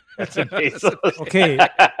 That's in pesos. Okay.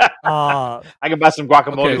 I can buy some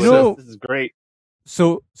guacamole Okay, with so- this. This is great.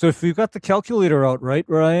 So if you've got the calculator out, right,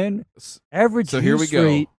 Ryan? Average So here we use go.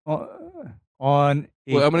 rate on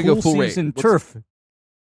a Well, I'm gonna full go full rate. season What's- turf,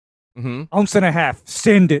 mm-hmm. ounce and a half.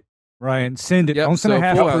 Send it, Ryan. Send it. Yep, ounce and so a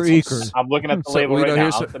half full per ounces. acre. I'm looking at the So, label we right know now.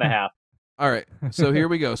 here's- Ounce and a half. All right, so here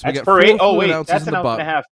we go. So we That's got per 4 acre. Oh, fluid wait. ounces That's in an the ounce and a bottle.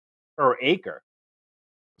 half per acre.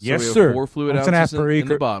 So Yes, we have sir. 4 fluid Ounce and a half ounces per in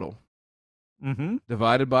the acre. bottle, Mm-hmm.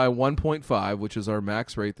 divided by 1.5, which is our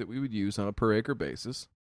max rate that we would use on a per acre basis,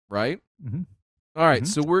 right? Mhm. All right, Mhm.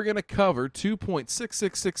 so we're going to cover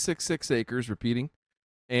 2.66666 acres, repeating,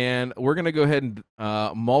 and we're going to go ahead and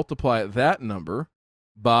multiply that number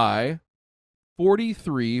by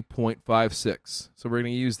 43.56. So we're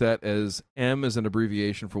going to use that as M as an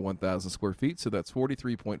abbreviation for 1,000 square feet, so that's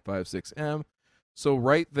 43.56 M. So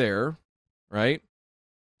right there, right,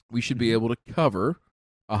 we should be able to cover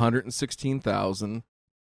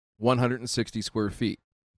 116,160 square feet.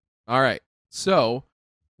 All right, so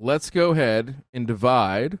let's go ahead and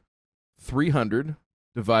divide 300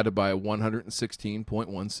 divided by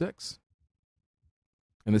 116.16.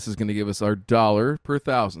 And this is going to give us our dollar per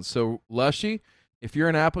thousand. So, Lushy, if you're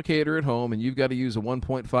an applicator at home and you've got to use a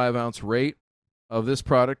 1.5 ounce rate of this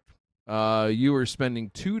product, you are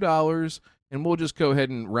spending $2, and we'll just go ahead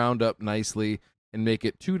and round up nicely and make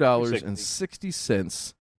it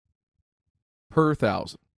 $2.60 per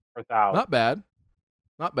thousand. Per thousand. Not bad.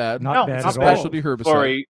 Not bad. Not No, bad not at all. Specialty for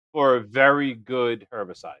herbicide. a very good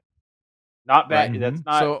herbicide. Not bad. Right. That's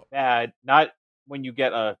not So- bad. Not when you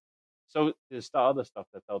get a. So there's the other stuff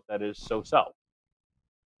that's out that is so.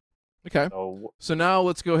 Okay. So So now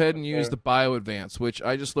let's go ahead and use Okay. the Bio Advance, which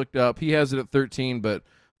I just looked up. He has it at 13, but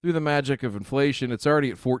through the magic of inflation, it's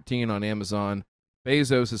already at 14 on Amazon.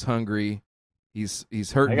 Bezos is hungry. He's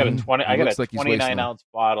hurting. I got a 20. I He got looks a like he's wasting 29 them. ounce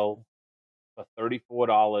bottle for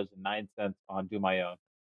 $34.09 on Do My Own.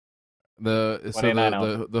 The 29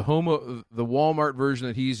 the Walmart version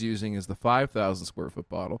that he's using is the 5,000 square foot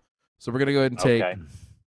bottle. So we're gonna go ahead and take Okay.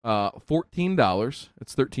 $14.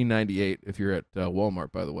 It's $13.98 if you're at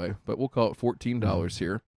Walmart, by the way, but we'll call it $14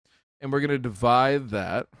 here, and we're gonna divide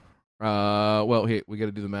that. Well, hey, we got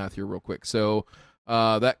to do the math here real quick. So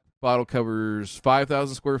that bottle covers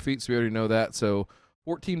 5,000 square feet, so we already know that. So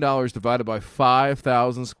 $14 divided by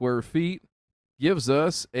 5,000 square feet gives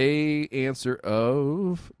us a answer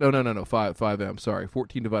of no 5M. Sorry,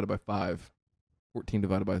 14 divided by 5. 14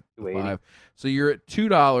 divided by 280. 5. So you're at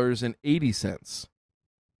 $2.80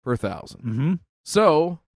 per thousand. Mm-hmm.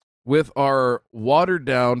 So with our watered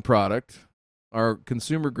down product, our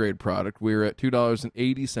consumer grade product, we're at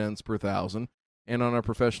 $2.80 per thousand, and on our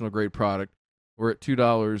professional grade product, we're at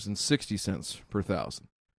 $2.60 per thousand.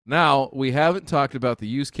 Now, we haven't talked about the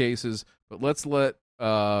use cases, but let's let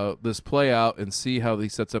this play out and see how he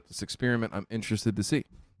sets up this experiment. I'm interested to see.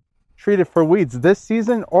 Treated for weeds this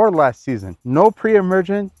season or last season. No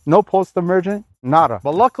pre-emergent, no post-emergent, nada.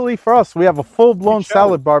 But luckily for us, we have a full-blown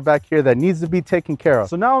salad bar back here that needs to be taken care of.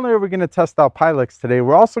 So not only are we going to test out Pylex today,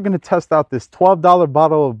 we're also going to test out this $12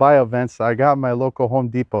 bottle of BioVents I got at my local Home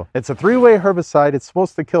Depot. It's a 3-way herbicide. It's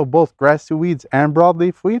supposed to kill both grassy weeds and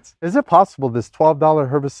broadleaf weeds. Is it possible this $12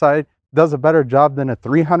 herbicide does a better job than a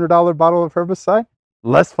 $300 bottle of herbicide?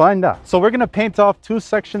 Let's find out. So we're going to paint off 2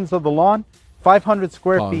 sections of the lawn, 500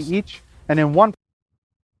 square Pause. feet each, and in one.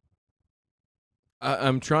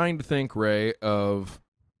 I'm trying to think, Ray, of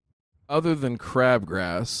other than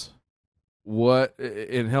crabgrass, what,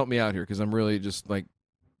 and help me out here because I'm really just like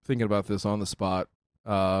thinking about this on the spot.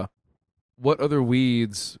 What other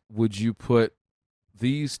weeds would you put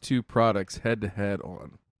these 2 products head to head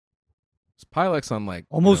on? Is Pylex on like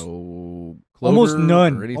Almost- clover almost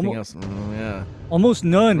none. or anything else? Yeah. Almost I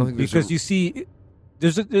none, don't think there's because a- you see,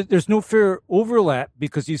 there's no fair overlap,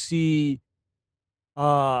 because you see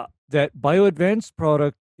that BioAdvanced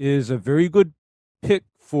product is a very good pick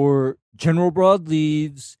for general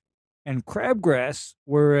broadleaves and crabgrass,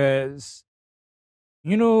 whereas,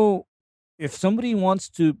 if somebody wants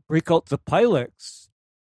to break out the Pylex,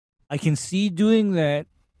 I can see doing that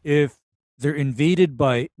if they're invaded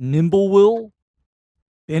by nimblewill,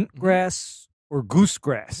 bentgrass, or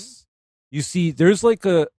goosegrass. You see, there's like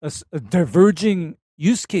a diverging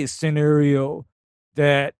use case scenario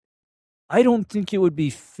that I don't think it would be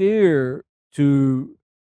fair to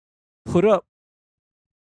put up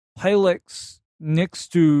Pilex next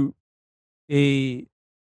to a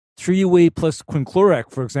 3-way plus quinclorac,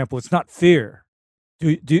 for example. It's not fair.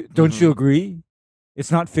 Don't you agree? It's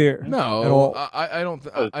not fair. No, at all. I don't.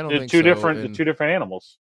 I don't They're think two so. different. And They're two different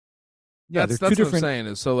animals. Yeah, that's they're two what I'm different. saying.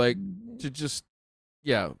 Is so like to just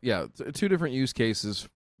two different use cases.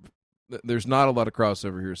 There's not a lot of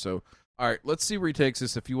crossover here. So all right, let's see where he takes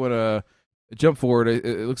us. If you want to jump forward,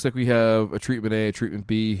 it looks like we have a treatment A, a treatment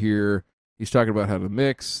B here. He's talking about how to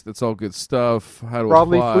mix. That's all good stuff. How to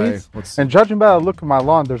apply. Broadleaf weeds. And judging by the look of my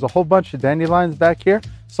lawn, there's a whole bunch of dandelions back here.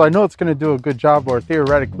 So I know it's going to do a good job, or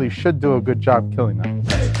theoretically should do a good job killing them.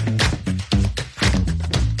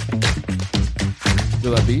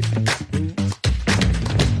 Feel that beat?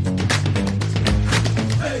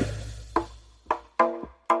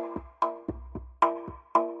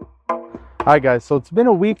 Hi guys, so it's been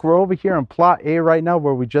a week. We're over here in plot A right now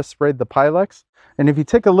where we just sprayed the Pilex. And if you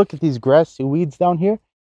take a look at these grassy weeds down here,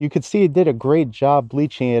 you could see it did a great job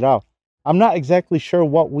bleaching it out. I'm not exactly sure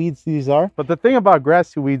what weeds these are, but the thing about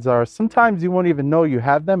grassy weeds are sometimes you won't even know you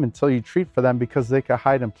have them until you treat for them because they can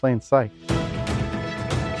hide in plain sight.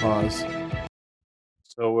 Pause.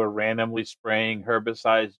 So we're randomly spraying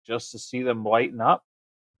herbicides just to see them lighten up.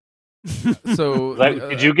 So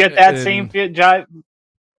Did you get that same fit, Jive?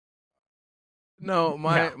 No,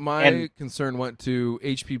 my concern went to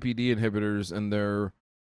HPPD inhibitors and their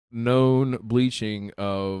known bleaching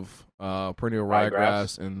of perennial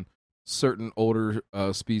ryegrass and certain older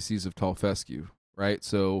species of tall fescue, right?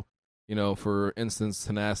 So, for instance,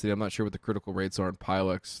 tenacity. I'm not sure what the critical rates are in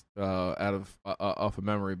Pilex off of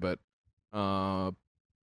memory, but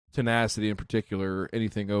tenacity in particular,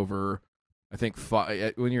 anything over, I think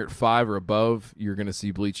when you're at 5 or above, you're going to see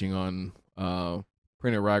bleaching on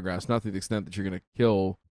perennial ryegrass. Not to the extent that you're going to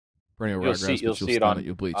kill perennial ryegrass, You'll see it on.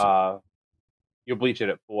 You'll bleach it. You'll bleach it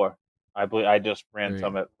at 4. I just ran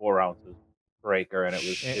some at 4 ounces per acre, and it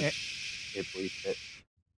bleached it.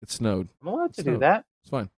 It snowed. I'm allowed to do that. It's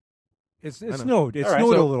fine. It snowed. It All right,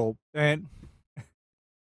 snowed a little, and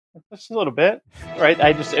just a little bit. Right?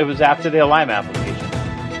 It was after the lime application.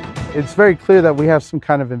 It's very clear that we have some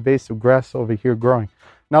kind of invasive grass over here growing.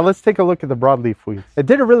 Now let's take a look at the broadleaf weeds. It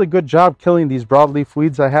did a really good job killing these broadleaf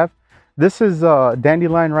weeds I have. This is a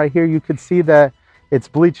dandelion right here. You could see that it's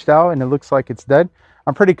bleached out and it looks like it's dead.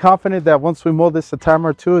 I'm pretty confident that once we mow this a time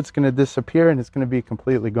or two, it's going to disappear and it's going to be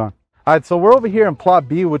completely gone. All right, so we're over here in plot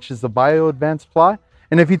B, which is the bio advanced plot.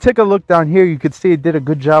 And if you take a look down here, you could see it did a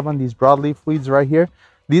good job on these broadleaf weeds right here.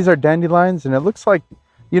 These are dandelions, and it looks like,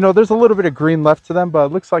 there's a little bit of green left to them, but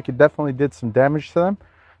it looks like it definitely did some damage to them.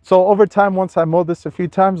 So over time, once I mow this a few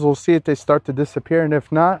times, we'll see if they start to disappear. And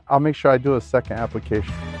if not, I'll make sure I do a second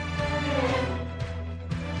application.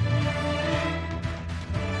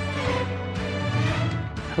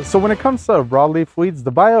 So when it comes to broadleaf weeds, the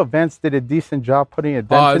Bio Advanced did a decent job putting a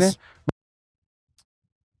dent in it.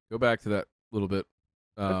 Go back to that a little bit.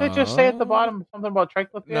 Did they just say at the bottom something about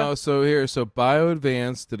triclopyr? No, so Bio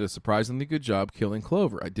Advanced did a surprisingly good job killing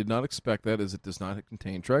clover. I did not expect that, as it does not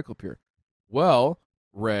contain triclopyr. Well,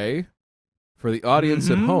 Ray, for the audience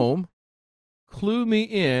at home, clue me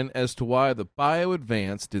in as to why the Bio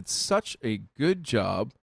Advanced did such a good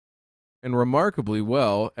job and remarkably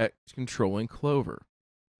well at controlling clover.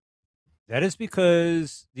 that is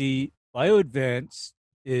because the Bio Advance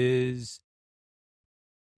is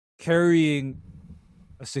carrying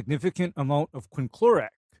a significant amount of quinclorac,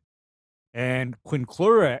 and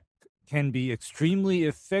quinclorac can be extremely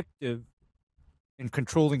effective in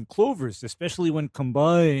controlling clovers, especially when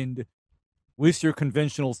combined with your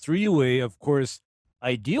conventional 3-way. Of course,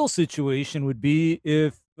 ideal situation would be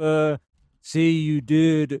if, say, you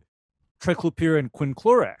did triclopyr and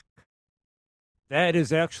quinclorac. That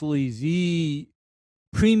is actually the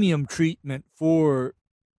premium treatment for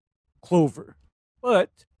clover. But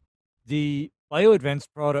the Bio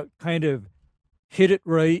Advanced product kind of hit it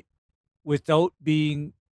right without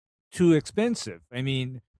being too expensive. I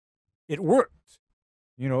mean, it worked.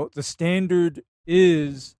 The standard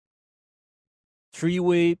is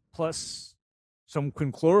 3-way plus some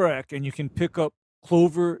quinclorac, and you can pick up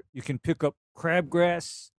clover, you can pick up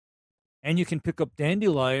crabgrass, and you can pick up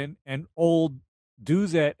dandelion, and all do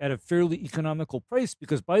that at a fairly economical price.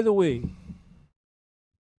 Because, by the way,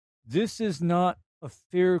 this is not a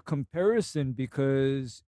fair comparison,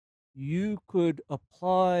 because you could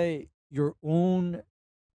apply your own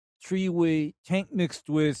 3-way tank mixed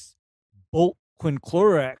with bulk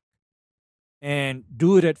quinclorac and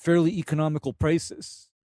do it at fairly economical prices.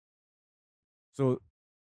 So,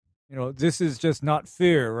 this is just not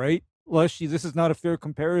fair, right? Lushy, this is not a fair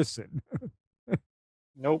comparison.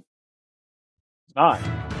 Nope, it's not.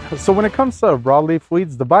 So when it comes to broadleaf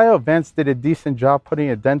weeds, the Bio Advanced did a decent job putting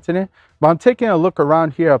a dent in it. But I'm taking a look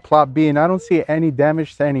around here at plot B, and I don't see any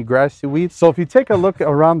damage to any grassy weeds. So if you take a look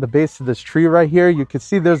around the base of this tree right here, you can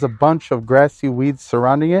see there's a bunch of grassy weeds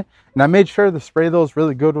surrounding it. And I made sure to spray those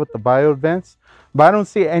really good with the Bio Advanced, but I don't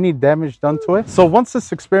see any damage done to it. So once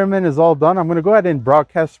this experiment is all done, I'm going to go ahead and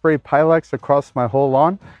broadcast spray Pilex across my whole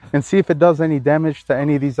lawn and see if it does any damage to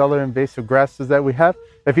any of these other invasive grasses that we have.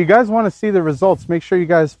 If you guys want to see the results, make sure you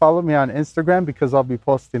guys follow me on Instagram because I'll be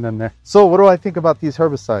posting them there. So what do I think about these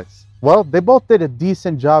herbicides? Well, they both did a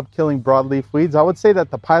decent job killing broadleaf weeds. I would say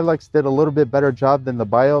that the Pilex did a little bit better job than the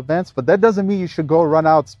Bio Advance, but that doesn't mean you should go run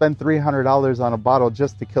out, spend $300 on a bottle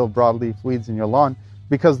just to kill broadleaf weeds in your lawn,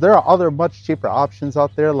 because there are other much cheaper options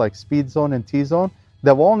out there like Speed Zone and T-Zone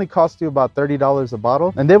that will only cost you about $30 a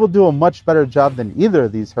bottle, and they will do a much better job than either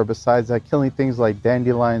of these herbicides at killing things like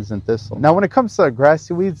dandelions and thistle. Now when it comes to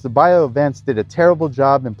grassy weeds, the Bio Advance did a terrible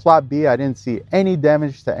job. In plot B, I didn't see any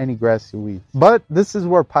damage to any grassy weeds. But this is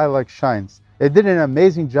where Pilex shines. It did an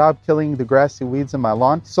amazing job killing the grassy weeds in my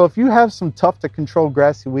lawn. So if you have some tough to control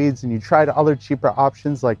grassy weeds and you tried other cheaper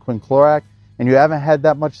options like quinclorac and you haven't had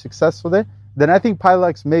that much success with it, then I think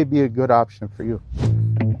Pilex may be a good option for you.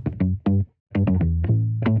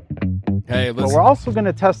 Hey, But listen. we're also going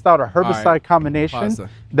to test out a herbicide combination Pause.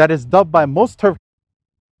 that is dubbed by most turf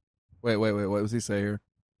Wait. What does he say here?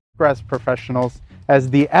 grass professionals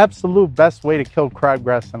as the absolute best way to kill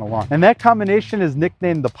crabgrass in a lawn. And that combination is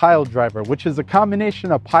nicknamed the Pile Driver, which is a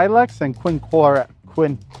combination of Pilex and quinclorac.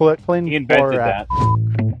 He invented that.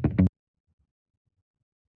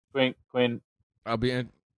 Quinn. I'll be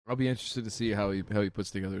interested to see how he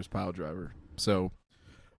puts together his pile driver. So,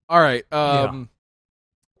 all right.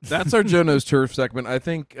 That's our Joe Knows Turf segment. I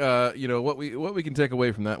think what we can take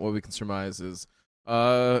away from that, what we can surmise is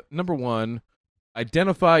number one,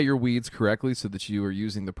 identify your weeds correctly so that you are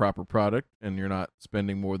using the proper product and you're not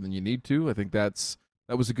spending more than you need to. I think that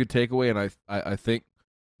was a good takeaway, and I think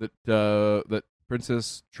that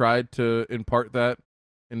Princess tried to impart that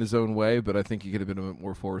in his own way, but I think he could have been a bit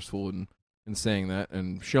more forceful in saying that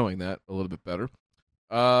and showing that a little bit better.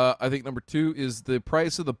 I think number two is the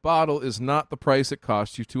price of the bottle is not the price it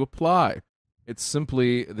costs you to apply. It's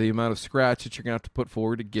simply the amount of scratch that you're going to have to put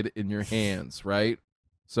forward to get it in your hands, right?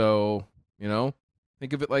 So,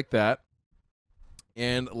 think of it like that.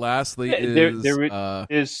 And lastly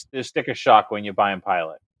there's sticker shock when you're buying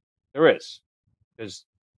Pilot. There is. Because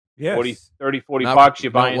 40 bucks,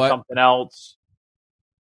 you're buying something else.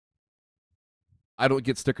 I don't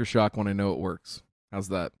get sticker shock when I know it works. How's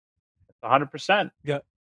that? 100%. Yeah.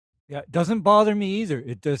 It doesn't bother me either.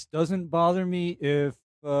 It just doesn't bother me if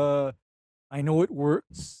I know it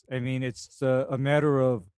works. I mean, it's a matter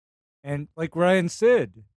of, and like Ryan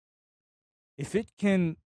said, if it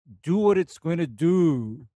can do what it's going to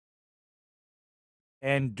do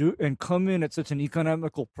and come in at such an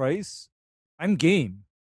economical price, I'm game.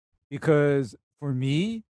 Because for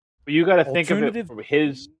me, but you got to think of it from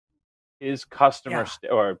his customer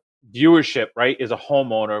or viewership, right? Is a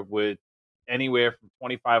homeowner with anywhere from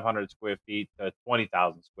 2,500 square feet to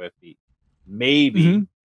 20,000 square feet. Maybe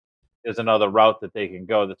there's another route that they can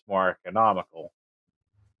go that's more economical.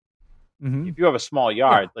 If you have a small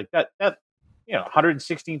yard like that,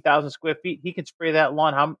 116,000 square feet, he can spray that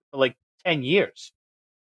lawn for like 10 years.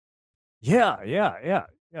 Yeah.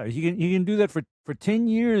 You can do that for 10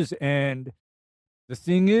 years, and the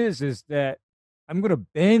thing is that I'm gonna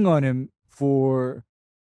bang on him for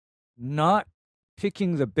not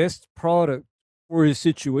picking the best product for his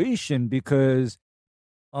situation, because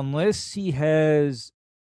unless he has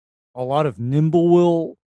a lot of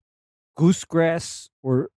nimblewill, goosegrass,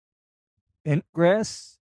 or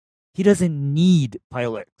bentgrass, he doesn't need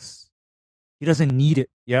Pilex. He doesn't need it.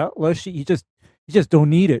 Yeah, Lushy, he just don't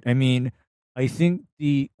need it. I mean, I think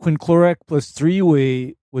the quinclorac plus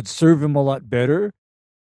 3-way would serve him a lot better,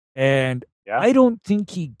 and I don't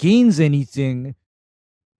think he gains anything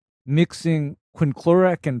mixing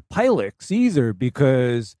quinclorac and Pilex either,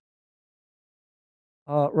 because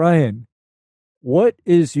Ryan, what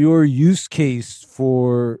is your use case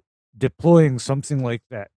for deploying something like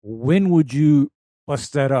that? When would you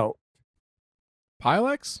bust that out?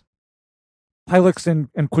 Pilex and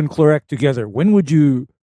quinclorac together. When would you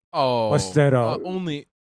bust that out?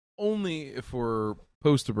 Only if we're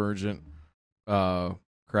post-emergent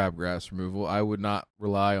crabgrass removal. I would not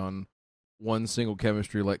rely on one single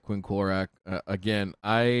chemistry like quinclorac. Again,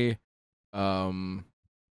 I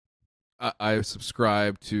I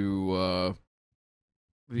subscribe to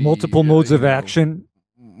multiple modes of action.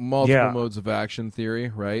 Multiple modes of action theory,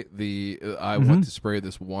 right? I want to spray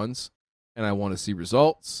this once, and I want to see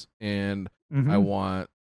results, and I want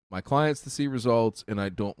my clients to see results, and I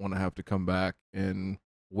don't want to have to come back and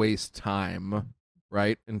waste time,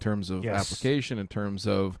 right? In terms of application, in terms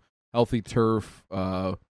of healthy turf,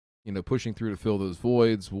 pushing through to fill those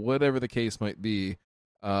voids, whatever the case might be.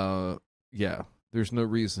 There's no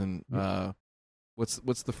reason.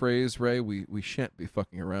 What's the phrase, Ray? We shan't be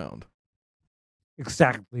fucking around.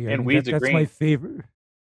 Exactly. And weeds are that's green. my favorite.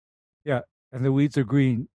 Yeah, and the weeds are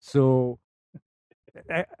green. So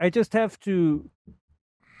I just have to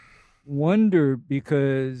wonder,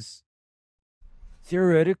 because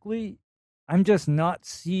theoretically, I'm just not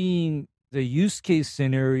seeing the use case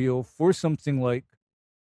scenario for something like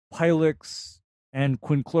Pilex and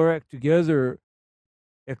quinclorac together,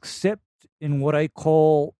 except in what I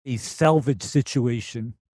call a salvage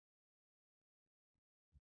situation.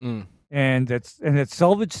 And that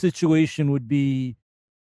salvage situation would be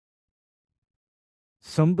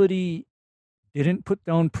somebody didn't put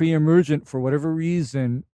down pre-emergent for whatever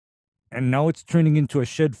reason, and now it's turning into a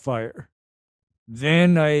shed fire.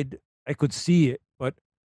 Then I could see it, but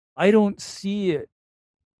I don't see it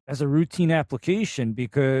as a routine application,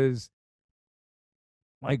 because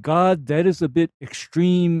my God, that is a bit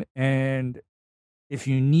extreme. And if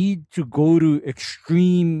you need to go to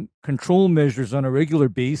extreme control measures on a regular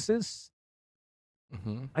basis,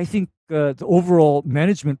 I think the overall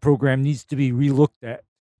management program needs to be relooked at.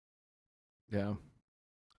 Yeah.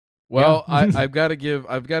 Well, I've got to give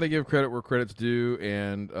credit where credit's due,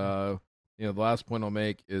 and the last point I'll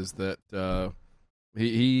make is that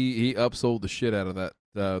he upsold the shit out of that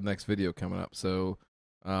next video coming up. So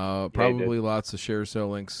probably lots of share sell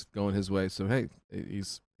links going his way. So hey,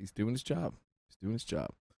 he's doing his job. He's doing his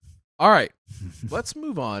job. All right, let's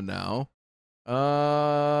move on now,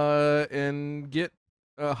 and get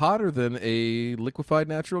hotter than a liquefied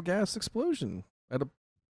natural gas explosion at a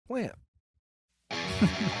plant.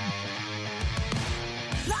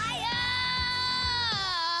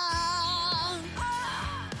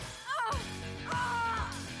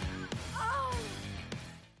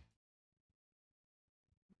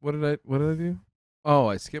 What did I do? Oh,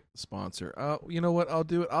 I skipped the sponsor. You know what? I'll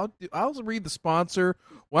do it. I'll read the sponsor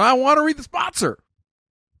when I want to read the sponsor.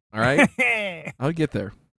 All right? I'll get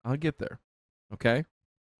there. Okay?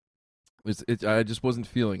 I just wasn't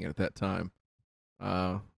feeling it at that time.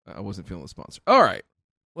 I wasn't feeling the sponsor. All right.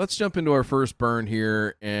 Let's jump into our first burn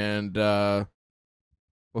here, and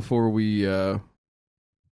before we get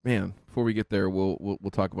there, we'll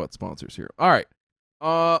talk about sponsors here. All right.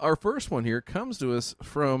 Our first one here comes to us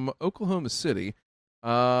from Oklahoma City.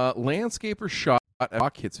 Landscaper shot at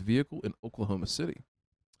rock hits vehicle in Oklahoma City.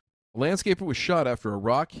 A landscaper was shot after a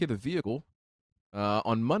rock hit a vehicle.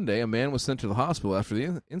 On Monday, a man was sent to the hospital after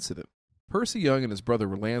the incident. Percy Young and his brother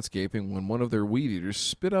were landscaping when one of their weed eaters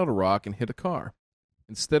spit out a rock and hit a car.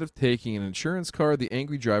 Instead of taking an insurance card, the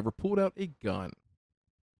angry driver pulled out a gun.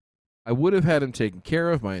 I would have had him taken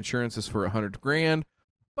care of. My insurance is for $100,000,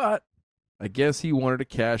 but I guess he wanted to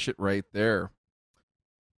cash it right there.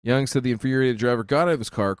 Young said the infuriated driver got out of his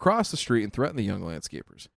car, crossed the street, and threatened the young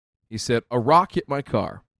landscapers. He said, "A rock hit my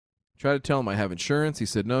car." I tried to tell him I have insurance. He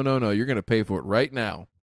said, No, you're going to pay for it right now.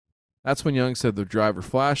 That's when Young said the driver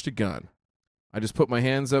flashed a gun. I just put my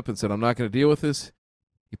hands up and said, I'm not going to deal with this.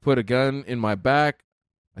 He put a gun in my back.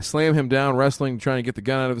 I slammed him down, wrestling, trying to get the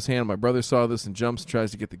gun out of his hand. My brother saw this and jumps and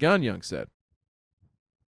tries to get the gun, Young said.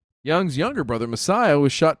 Young's younger brother, Messiah,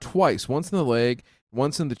 was shot twice, once in the leg,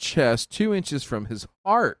 once in the chest, 2 inches from his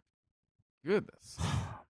heart. Goodness.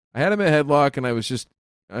 I had him in a headlock, and I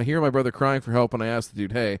hear my brother crying for help, and I asked the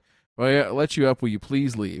dude, hey, if I let you up, will you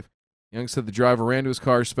please leave? Young said the driver ran to his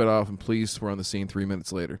car, sped off, and police were on the scene 3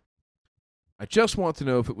 minutes later. I just want to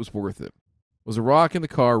know if it was worth it. Was a rock in the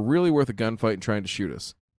car really worth a gunfight and trying to shoot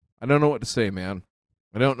us? I don't know what to say, man.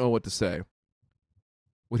 I don't know what to say.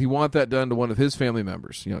 Would he want that done to one of his family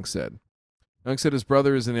members? Young said. Young said his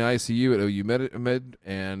brother is in the ICU at OU Med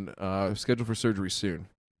and scheduled for surgery soon.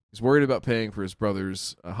 He's worried about paying for his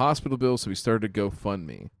brother's hospital bill, so he started a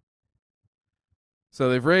GoFundMe. So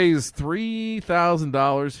they've raised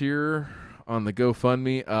 $3,000 here on the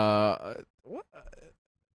GoFundMe.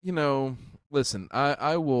 Listen,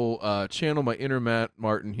 I will channel my inner Matt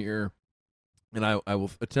Martin here, and I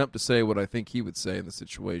will attempt to say what I think he would say in the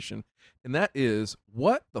situation, and that is,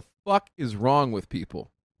 what the fuck is wrong with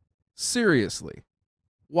people? Seriously.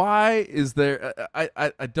 Why is there...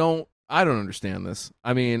 I don't understand this.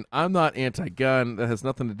 I mean, I'm not anti-gun. That has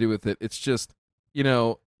nothing to do with it. It's just,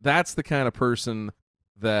 that's the kind of person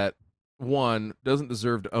that one, doesn't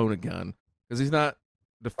deserve to own a gun because he's not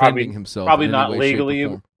defending himself. Probably in any not way, shape, or legally.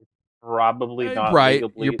 form. Probably not right.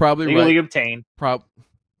 legally. You're probably legally right. obtained.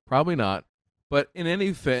 Probably not. But in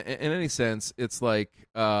any sense, it's like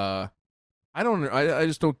I don't know. I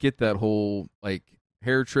just don't get that whole like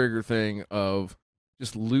hair trigger thing of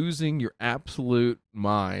just losing your absolute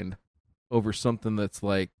mind over something that's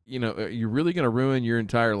like, you're really going to ruin your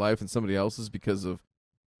entire life and somebody else's because of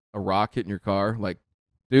a rock hitting your car. Like,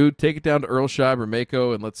 dude, take it down to Earl Scheib or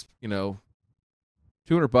Mako and let's, $200.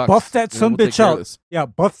 Buff that we'll take sumbitch care of out. this. Yeah,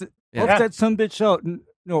 buff that sumbitch out.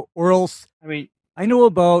 No, or else. I mean, I know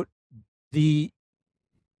about the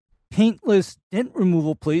paintless dent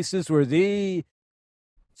removal places where they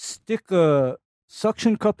stick a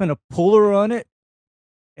suction cup and a puller on it,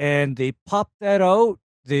 and they pop that out.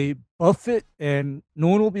 They buff it, and no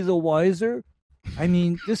one will be the wiser. I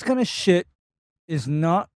mean, this kind of shit is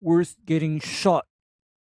not worth getting shot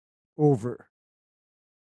over.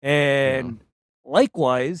 And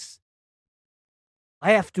likewise,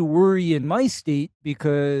 I have to worry in my state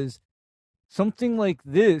because something like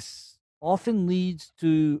this often leads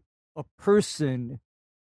to a person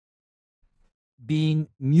being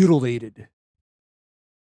mutilated.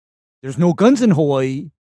 There's no guns in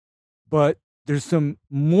Hawaii, but there's some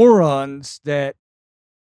morons that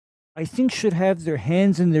I think should have their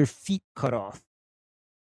hands and their feet cut off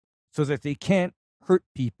so that they can't hurt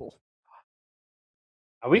people.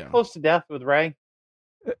 Are we close to death with Ray?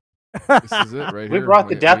 This is it right We here. brought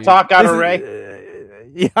the death talk out of Ray.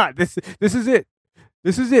 This is it.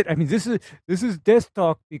 This is it. I mean, this is death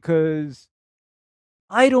talk because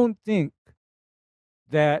I don't think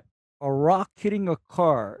that a rock hitting a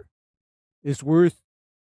car is worth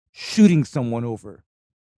shooting someone over.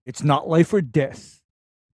 It's not life or death.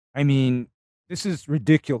 I mean, this is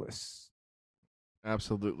ridiculous.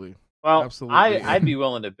 Absolutely. Well, Absolutely. I'd be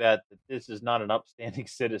willing to bet that this is not an upstanding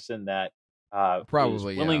citizen that Probably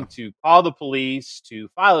is willing to call the police, to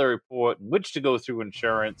file a report, in which to go through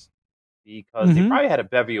insurance, because they probably had a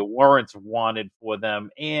bevy of warrants wanted for them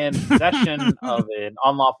and possession of an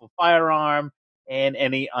unlawful firearm and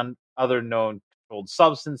any other known controlled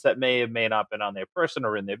substance that may not been on their person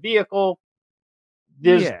or in their vehicle.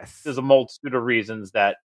 There's a multitude of reasons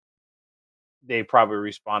that they probably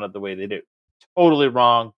responded the way they do. Totally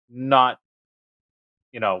wrong, not,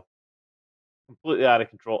 completely out of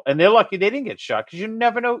control. And they're lucky they didn't get shot because you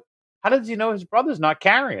never know. How does he know his brother's not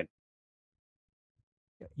carrying?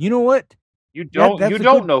 You know what? You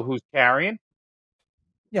don't know who's carrying.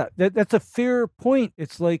 Yeah, that's a fair point.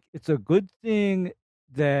 It's like it's a good thing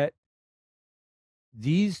that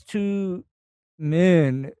these two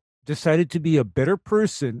men decided to be a better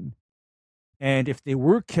person, and if they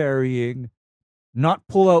were carrying, not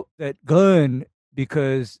pull out that gun,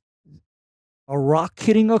 because a rock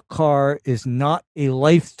hitting a car is not a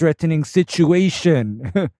life-threatening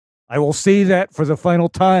situation. I will say that for the final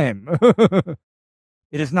time.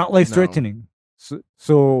 It is not life-threatening.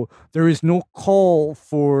 So there is no call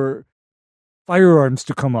for firearms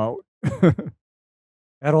to come out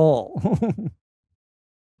at all.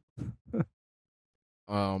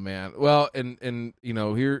 Oh man. Well, and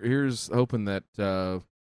here's hoping that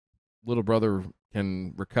little brother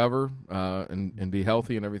can recover and be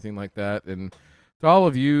healthy and everything like that. And to all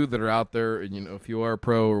of you that are out there, and if you are a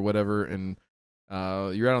pro or whatever, and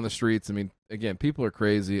you're out on the streets, I mean, again, people are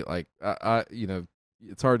crazy. Like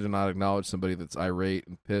it's hard to not acknowledge somebody that's irate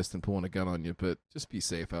and pissed and pulling a gun on you, but just be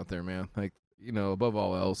safe out there, man. Like, above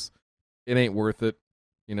all else, it ain't worth it.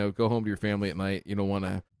 Go home to your family at night. You don't want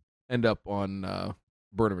to end up on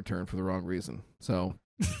burn and return for the wrong reason. So,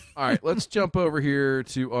 all right, let's jump over here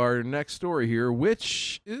to our next story here,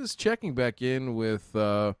 which is checking back in with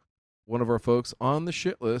one of our folks on the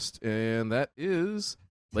shit list, and that is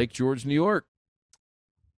Lake George, New York.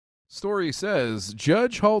 Story says,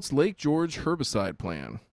 Judge halts Lake George herbicide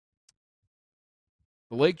plan.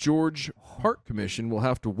 The Lake George Park Commission will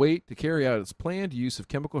have to wait to carry out its planned use of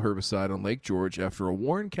chemical herbicide on Lake George after a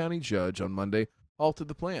Warren County judge on Monday halted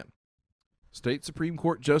the plan. State Supreme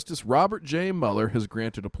Court Justice Robert J. Mueller has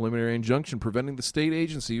granted a preliminary injunction preventing the state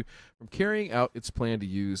agency from carrying out its plan to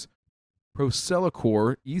use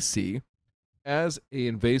Procelicor EC as a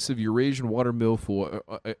invasive Eurasian water milfoil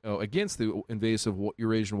against the invasive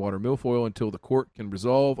Eurasian water milfoil until the court can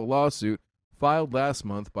resolve a lawsuit filed last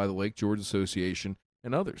month by the Lake George Association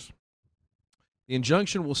and others. The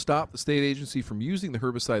injunction will stop the state agency from using the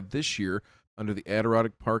herbicide this year under the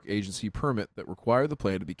Adirondack Park Agency permit that required the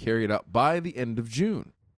plan to be carried out by the end of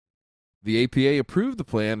June. The APA approved the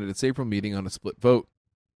plan at its April meeting on a split vote.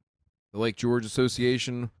 The Lake George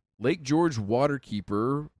Association Lake George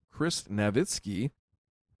waterkeeper Chris Navitsky,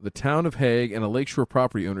 the town of Hague and a lakeshore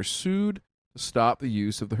property owner sued to stop the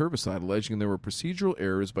use of the herbicide, alleging there were procedural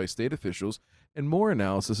errors by state officials and more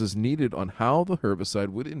analysis is needed on how the herbicide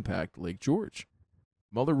would impact Lake George.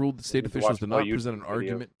 Mueller ruled that state officials did not present an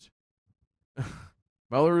argument.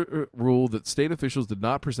 Mueller ruled that state officials did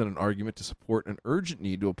not present an argument to support an urgent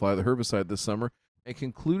need to apply the herbicide this summer and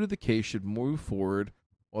concluded the case should move forward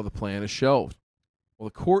while the plan is shelved. While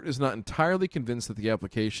the court is not entirely convinced that the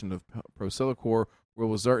application of Procelicor will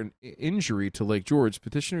result in injury to Lake George,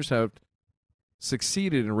 petitioners have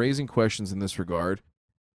succeeded in raising questions in this regard,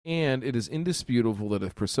 and it is indisputable that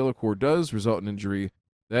if Procelicor does result in injury,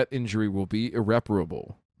 that injury will be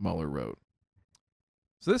irreparable, Mueller wrote.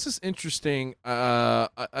 So this is interesting.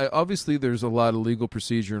 Obviously, there's a lot of legal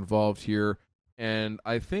procedure involved here, and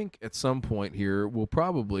I think at some point here, we'll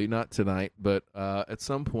probably, not tonight, but at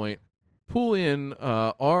some point, pull in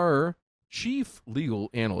our chief legal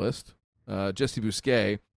analyst, Jesse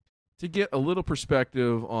Bousquet, to get a little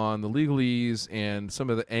perspective on the legalese and some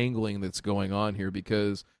of the angling that's going on here,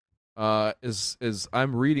 because as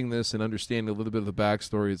I'm reading this and understanding a little bit of the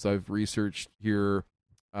backstory as I've researched here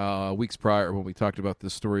weeks prior when we talked about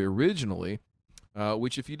this story originally,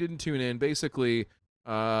 which if you didn't tune in, basically,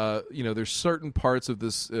 there's certain parts of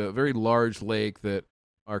this very large lake that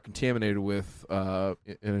are contaminated with an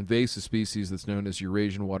invasive species that's known as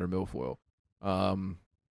Eurasian water milfoil.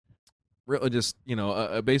 Really just,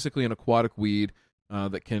 basically an aquatic weed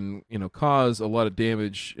that can, cause a lot of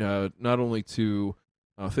damage, not only to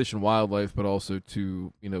fish and wildlife, but also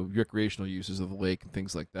to, recreational uses of the lake and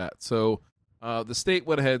things like that. So the state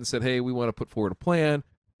went ahead and said, hey, we want to put forward a plan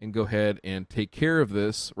and go ahead and take care of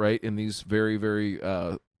this, right, in these very, very,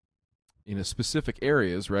 specific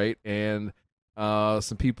areas, right? And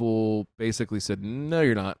some people basically said, no,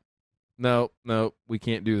 you're not. No, we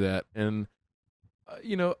can't do that. And,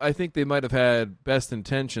 I think they might have had best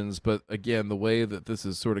intentions, but again, the way that this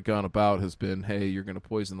has sort of gone about has been, hey, you're going to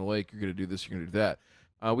poison the lake, you're going to do this, you're going to do that.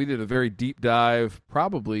 We did a very deep dive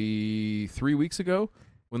probably 3 weeks ago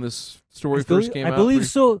when this story first came out. I believe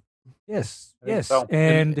so. Yes, yes. So.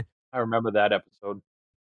 And I remember that episode.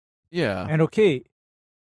 Yeah. And okay.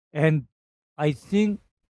 And I think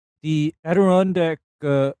the Adirondack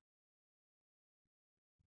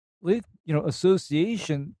Lake,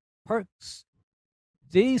 Association Parks,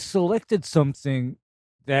 they selected something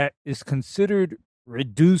that is considered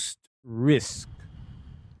reduced risk.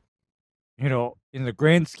 In the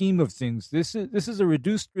grand scheme of things, this is a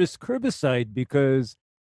reduced risk herbicide because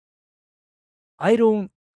I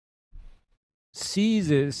don't see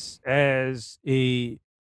this as a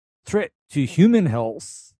threat to human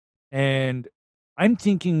health. And I'm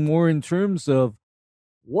thinking more in terms of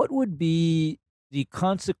what would be the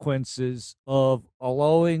consequences of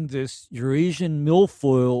allowing this Eurasian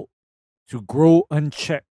milfoil to grow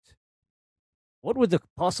unchecked. What would the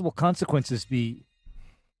possible consequences be?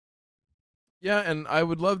 Yeah, and I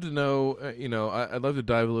would love to know, I'd love to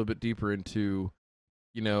dive a little bit deeper into,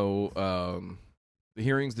 the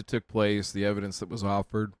hearings that took place, the evidence that was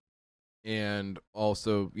offered, and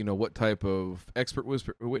also, what type of expert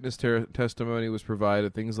witness testimony was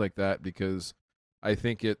provided, things like that, because I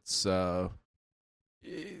think it's,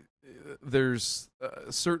 there's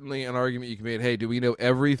certainly an argument you can make, hey, do we know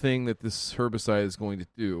everything that this herbicide is going to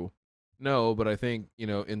do? No, but I think,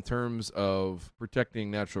 in terms of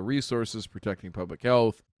protecting natural resources, protecting public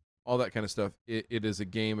health, all that kind of stuff, it is a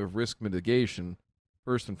game of risk mitigation,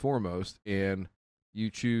 first and foremost, and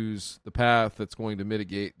you choose the path that's going to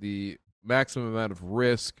mitigate the maximum amount of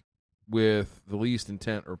risk with the least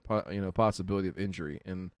intent or possibility of injury.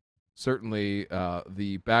 And certainly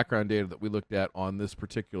the background data that we looked at on this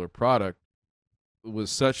particular product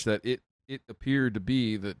was such that it appeared to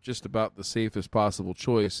be that just about the safest possible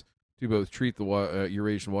choice to both treat the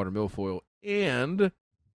Eurasian water milfoil and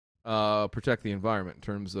protect the environment in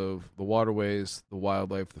terms of the waterways, the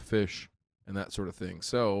wildlife, the fish, and that sort of thing.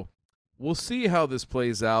 So we'll see how this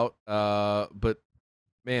plays out. But,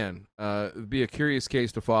 man, it'd be a curious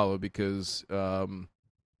case to follow because I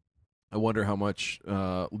wonder how much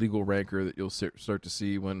legal rancor that you'll start to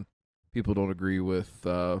see when people don't agree with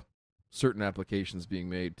certain applications being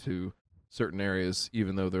made to certain areas,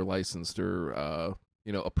 even though they're licensed or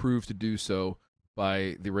approved to do so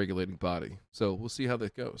by the regulating body. So we'll see how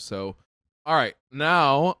that goes. So, all right,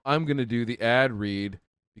 now I'm going to do the ad read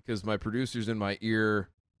because my producer's in my ear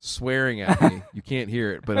swearing at me. You can't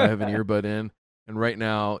hear it, but I have an earbud in. And right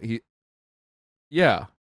now, I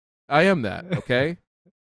am that, okay?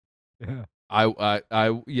 Yeah.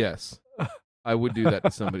 Yes, I would do that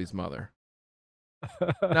to somebody's mother.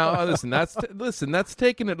 Now, listen, that's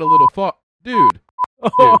taking it a little far. Dude,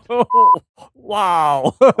 Oh,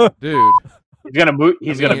 wow. Dude. He's gonna mute.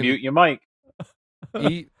 He's I gonna mean- mute your mic.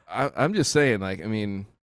 I'm just saying, like, I mean,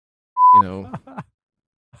 you know,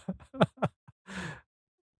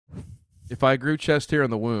 if I grew chest hair in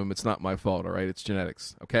the womb, it's not my fault, all right? It's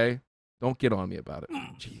genetics, okay? Don't get on me about it.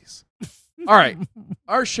 Jeez. All right.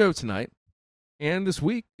 Our show tonight and this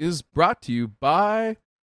week is brought to you by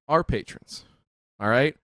our patrons. All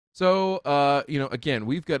right? So, you know, again,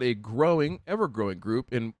 we've got a growing, ever-growing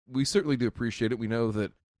group, and we certainly do appreciate it. We know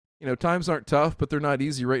that, you know, times aren't tough, but they're not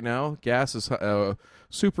easy right now. Gas is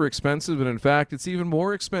super expensive, and in fact, it's even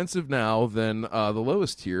more expensive now than the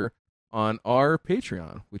lowest tier on our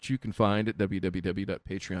Patreon, which you can find at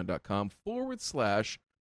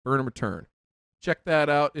www.patreon.com/Burnham Check that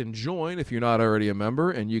out and join if you're not already a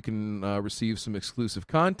member, and you can receive some exclusive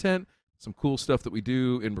content, some cool stuff that we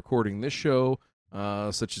do in recording this show,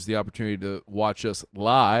 such as the opportunity to watch us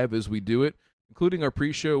live as we do it, including our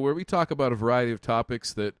pre-show where we talk about a variety of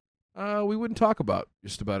topics that we wouldn't talk about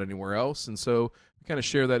just about anywhere else. And so we kind of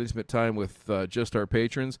share that intimate time with just our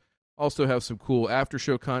patrons. Also have some cool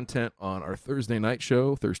after-show content on our Thursday night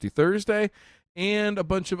show, Thirsty Thursday, and a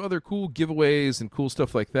bunch of other cool giveaways and cool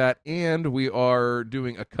stuff like that. And we are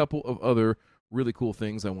doing a couple of other really cool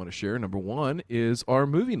things I want to share. Number one is our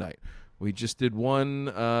movie night. We just did one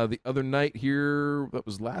the other night here, that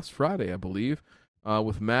was last Friday, I believe,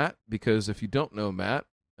 with Matt, because if you don't know Matt,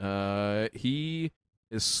 he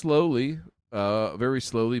is slowly, very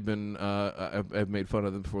slowly been, I've made fun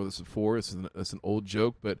of him before. It's an old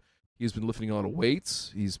joke, but he's been lifting a lot of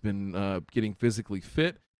weights. He's been getting physically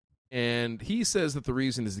fit. And he says that the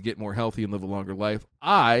reason is to get more healthy and live a longer life.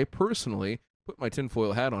 I personally put my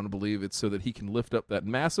tinfoil hat on and believe it's so that he can lift up that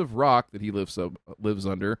massive rock that he lives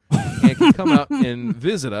under and can come out and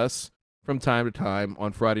visit us from time to time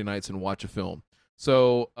on Friday nights and watch a film.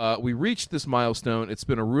 So we reached this milestone. It's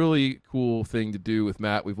been a really cool thing to do with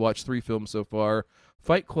Matt. We've watched 3 films so far: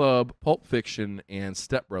 Fight Club, Pulp Fiction, and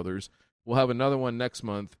Step Brothers. We'll have another one next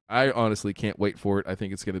month. I honestly can't wait for it. I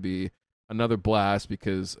think it's going to be another blast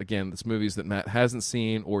because, again, it's movies that Matt hasn't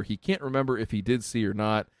seen or he can't remember if he did see or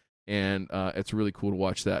not, and it's really cool to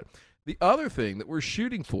watch that. The other thing that we're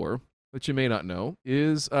shooting for, that you may not know,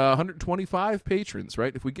 is 125 patrons,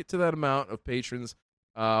 right? If we get to that amount of patrons,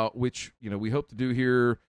 which, you know, we hope to do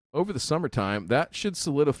here over the summertime, that should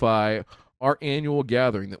solidify our annual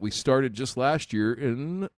gathering that we started just last year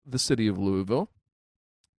in the city of Louisville.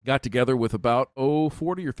 Got together with about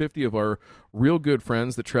 40 or 50 of our real good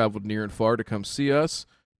friends that traveled near and far to come see us,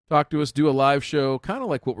 talk to us, do a live show, kind of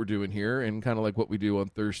like what we're doing here and kind of like what we do on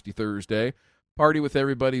Thirsty Thursday, party with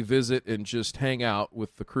everybody, visit, and just hang out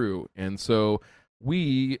with the crew. And so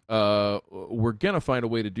we're going to find a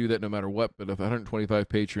way to do that no matter what, but if 125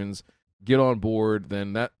 patrons get on board,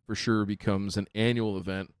 then that for sure becomes an annual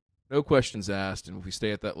event, no questions asked, and if we stay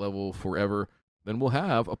at that level forever, then we'll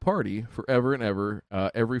have a party forever and ever,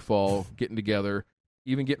 every fall, getting together,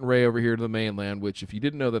 even getting Ray over here to the mainland, which if you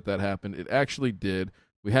didn't know that happened, it actually did.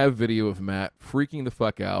 We have video of Matt freaking the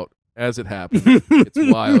fuck out as it happened.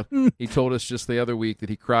 It's wild. He told us just the other week that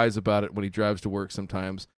he cries about it when he drives to work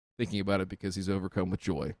sometimes, thinking about it because he's overcome with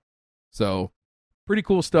joy. So, pretty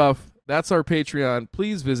cool stuff. That's our Patreon.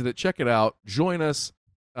 Please visit it. Check it out. Join us.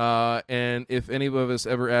 And if any of us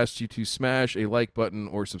ever asked you to smash a like button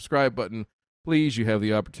or subscribe button, please, you have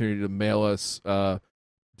the opportunity to mail us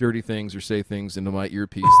dirty things or say things into my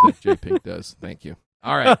earpiece that J Pink does. Thank you.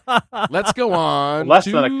 All right, let's go on. Less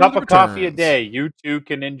to than a cup the of coffee a returns. day, you too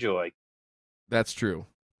can enjoy. That's true.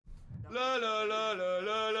 La la la la la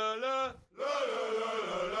la la la la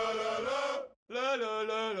la la la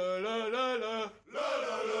la la la la la.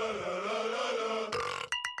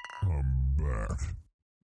 I'm back.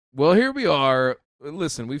 Well, here we are.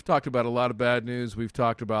 Listen, we've talked about a lot of bad news. We've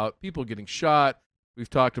talked about people getting shot. We've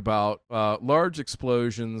talked about large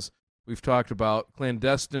explosions. We've talked about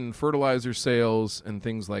clandestine fertilizer sales and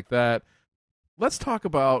things like that. Let's talk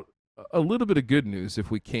about a little bit of good news, if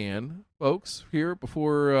we can, folks, here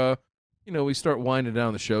before we start winding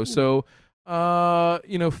down the show. So,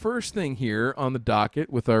 first thing here on the docket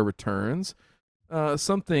with our returns,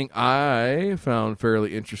 something I found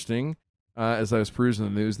fairly interesting as I was perusing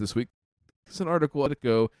the news this week. It's an article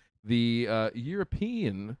ago, the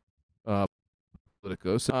European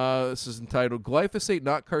Politico. This is entitled "Glyphosate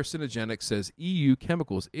Not Carcinogenic," says EU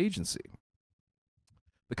Chemicals Agency.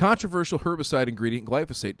 The controversial herbicide ingredient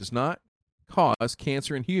glyphosate does not cause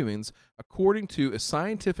cancer in humans, according to a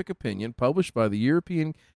scientific opinion published by the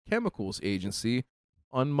European Chemicals Agency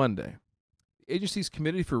on Monday. The agency's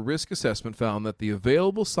Committee for Risk Assessment found that the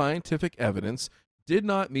available scientific evidence did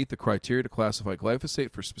not meet the criteria to classify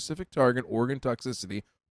glyphosate for specific target organ toxicity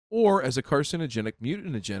or as a carcinogenic,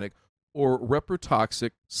 mutagenic, or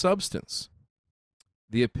reprotoxic substance.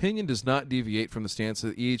 The opinion does not deviate from the stance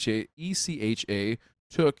that ECHA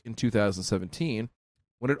took in 2017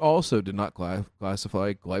 when it also did not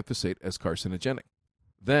classify glyphosate as carcinogenic.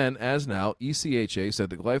 Then, as now, ECHA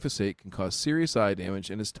said that glyphosate can cause serious eye damage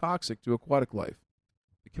and is toxic to aquatic life.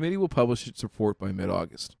 The committee will publish its report by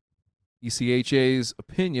mid-August. ECHA's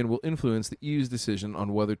opinion will influence the EU's decision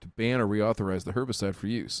on whether to ban or reauthorize the herbicide for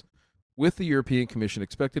use, with the European Commission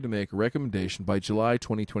expected to make a recommendation by July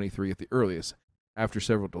 2023 at the earliest, after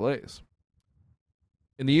several delays.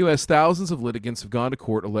 In the U.S., thousands of litigants have gone to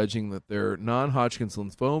court alleging that their non-Hodgkin's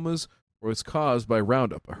lymphomas was caused by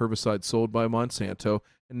Roundup, a herbicide sold by Monsanto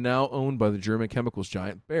and now owned by the German chemicals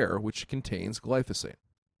giant Bayer, which contains glyphosate.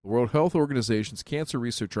 The World Health Organization's cancer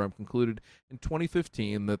research arm concluded in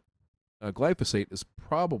 2015 that glyphosate is a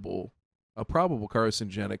probable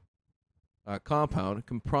carcinogenic compound,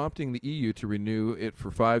 prompting the EU to renew it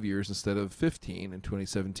for 5 years instead of 15 in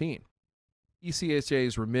 2017.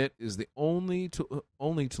 ECHA's remit is the only to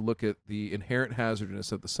look at the inherent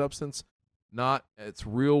hazardness of the substance, not its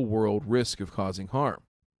real-world risk of causing harm.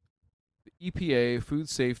 The EPA, Food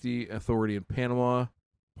Safety Authority in Parma,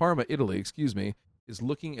 Italy, is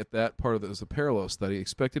looking at that part of it as a parallel study,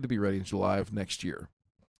 expected to be ready in July of next year.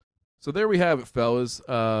 So there we have it, fellas.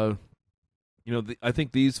 I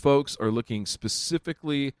think these folks are looking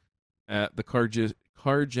specifically at the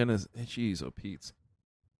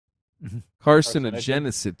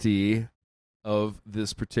carcinogenicity of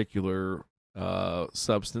this particular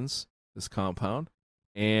substance, this compound,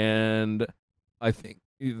 and I think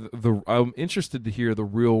I'm interested to hear the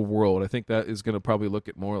real world. I think that is going to probably look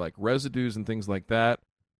at more like residues and things like that,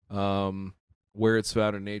 where it's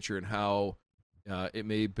found in nature and how it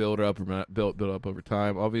may build up over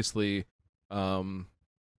time. Obviously, I'd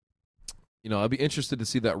be interested to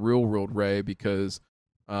see that real world, Ray, because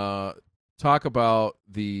talk about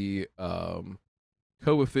the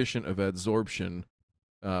coefficient of adsorption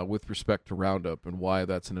with respect to Roundup and why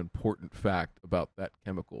that's an important fact about that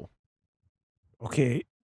chemical. Okay,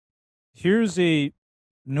 here's a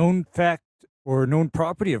known fact or known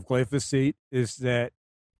property of glyphosate is that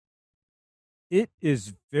it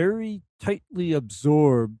is very tightly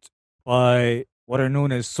absorbed by what are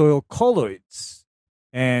known as soil colloids.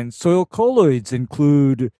 And soil colloids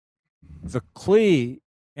include the clay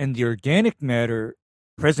and the organic matter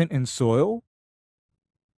present in soil.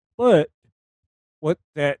 But what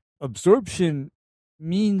that absorption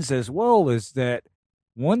means as well is that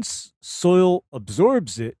once soil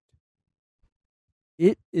absorbs it,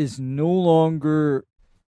 it is no longer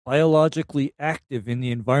biologically active in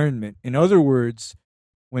the environment. In other words,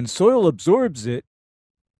 when soil absorbs it,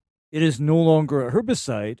 it is no longer a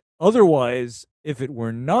herbicide. Otherwise, if it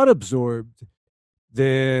were not absorbed,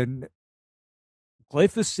 then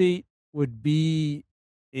glyphosate would be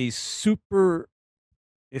a super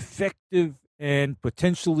effective and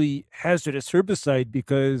potentially hazardous herbicide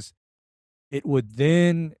because it would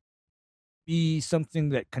then be something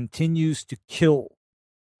that continues to kill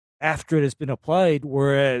after it has been applied.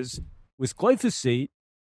 Whereas with glyphosate,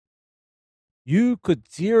 you could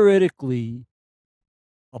theoretically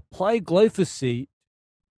apply glyphosate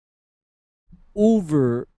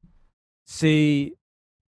over, say,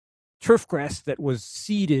 turf grass that was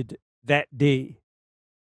seeded that day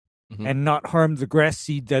and not harm the grass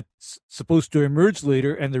seed that's supposed to emerge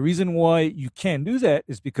later. And the reason why you can't do that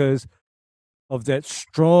is because of that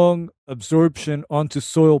strong absorption onto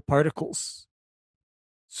soil particles.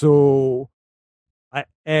 So,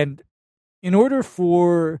 and in order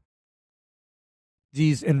for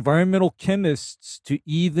these environmental chemists to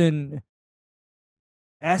even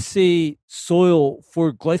assay soil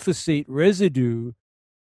for glyphosate residue,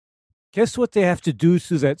 guess what they have to do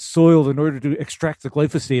to that soil in order to extract the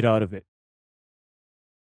glyphosate out of it?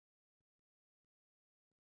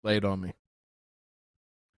 Lay it on me.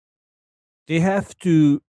 They have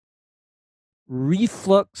to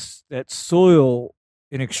reflux that soil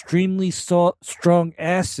in extremely strong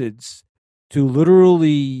acids to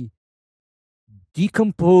literally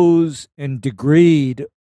decompose and degrade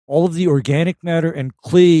all of the organic matter and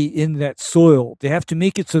clay in that soil. They have to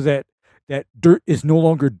make it so that that dirt is no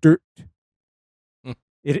longer dirt.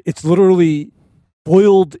 It's literally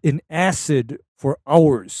boiled in acid for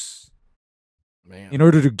hours in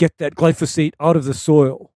order to get that glyphosate out of the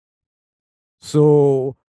soil.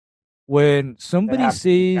 So when somebody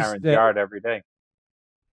says that yard every day.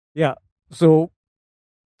 Yeah. So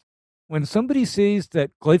when somebody says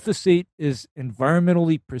that glyphosate is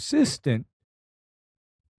environmentally persistent,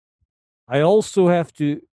 I also have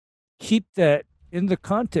to keep that in the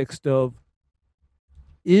context of,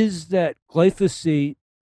 is that glyphosate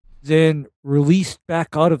then released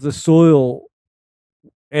back out of the soil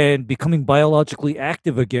and becoming biologically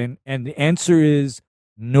active again? And the answer is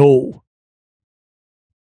no.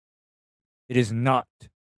 It is not.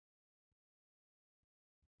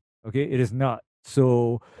 Okay, it is not.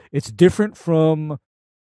 So it's different from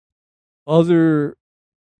other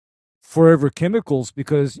forever chemicals,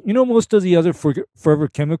 because most of the other forever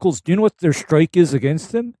chemicals, do you know what their strike is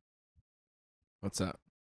against them? What's that?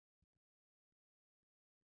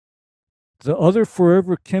 The other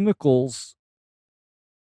forever chemicals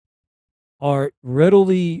are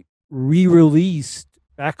readily re-released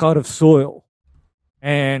back out of soil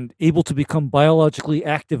and able to become biologically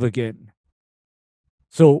active again.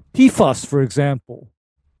 So PFAS, for example,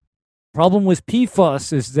 problem with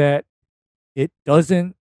PFAS is that it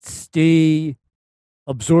doesn't stay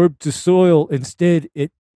absorbed to soil. Instead,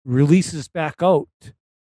 it releases back out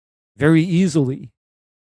very easily.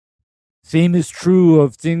 Same is true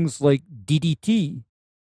of things like DDT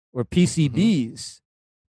or PCBs.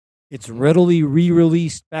 It's readily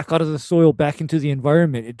re-released back out of the soil, back into the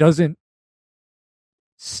environment. It doesn't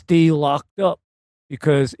stay locked up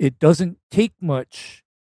because it doesn't take much,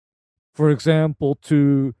 for example,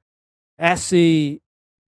 to assay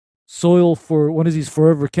soil for one of these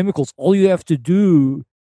forever chemicals. All you have to do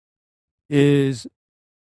is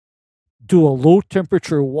do a low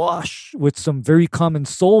temperature wash with some very common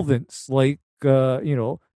solvents like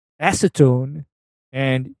acetone,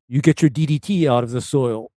 and you get your DDT out of the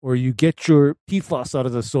soil, or you get your PFAS out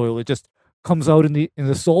of the soil. It just comes out in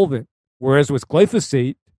the solvent. Whereas with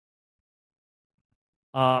glyphosate,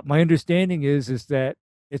 my understanding is that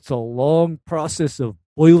it's a long process of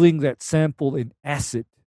boiling that sample in acid,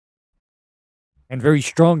 and very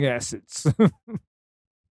strong acids.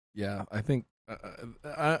 Yeah, I think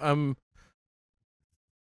I'm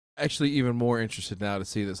actually even more interested now to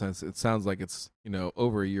see this. It sounds like it's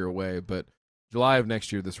over a year away, but July of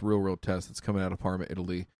next year, this real world test that's coming out of Parma,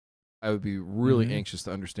 Italy. I would be really anxious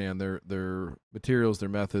to understand their materials, their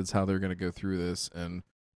methods, how they're going to go through this, and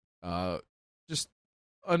just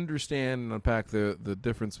understand and unpack the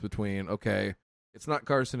difference between, okay, it's not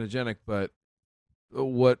carcinogenic, but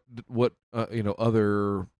what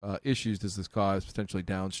other issues does this cause potentially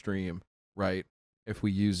downstream, right? If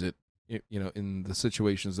we use it, in the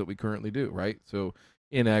situations that we currently do, right? So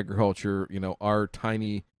in agriculture, our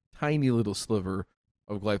tiny little sliver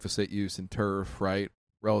of glyphosate use in turf, right,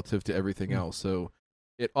 relative to everything else. So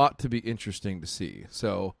it ought to be interesting to see.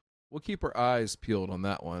 So we'll keep our eyes peeled on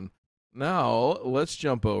that one. Now let's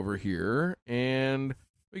jump over here, and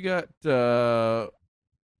we got the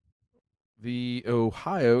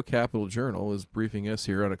Ohio Capitol Journal is briefing us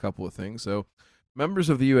here on a couple of things. So members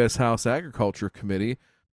of the U.S. House Agriculture Committee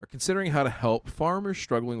are considering how to help farmers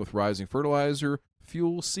struggling with rising fertilizer,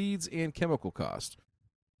 fuel, seeds, and chemical costs.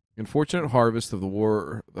 The unfortunate harvest of the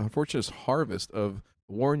war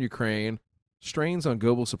in Ukraine, strains on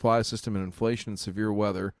global supply system, and inflation and severe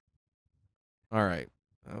weather. All right,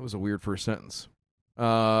 that was a weird first sentence.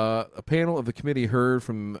 A panel of the committee heard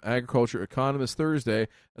from agriculture economists Thursday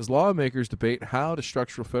as lawmakers debate how to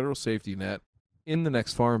structure a federal safety net in the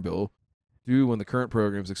next farm bill, due when the current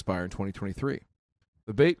programs expire in 2023.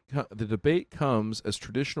 The debate comes as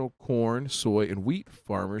traditional corn, soy, and wheat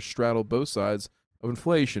farmers straddle both sides of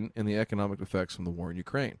inflation and the economic effects from the war in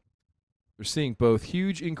Ukraine. They're seeing both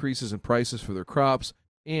huge increases in prices for their crops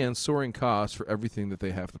and soaring costs for everything that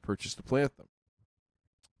they have to purchase to plant them.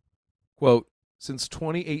 Quote, since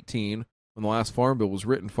 2018, when the last farm bill was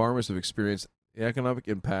written, farmers have experienced the economic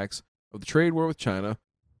impacts of the trade war with China,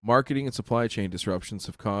 marketing and supply chain disruptions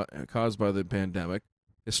caused by the pandemic,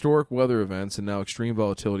 historic weather events, and now extreme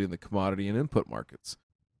volatility in the commodity and input markets,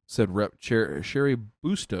 said Rep. Sherry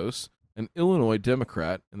Bustos, an Illinois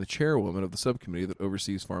Democrat and the chairwoman of the subcommittee that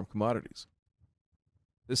oversees farm commodities.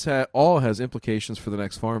 This all has implications for the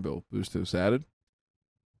next farm bill, Bustos added.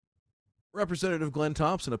 Representative Glenn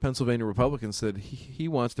Thompson, a Pennsylvania Republican, said he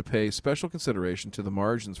wants to pay special consideration to the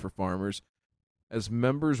margins for farmers as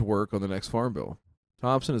members work on the next farm bill.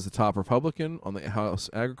 Thompson is the top Republican on the House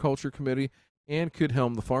Agriculture Committee and could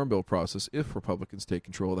helm the farm bill process if Republicans take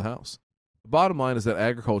control of the House. The bottom line is that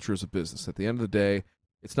agriculture is a business. At the end of the day,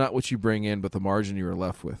 it's not what you bring in, but the margin you are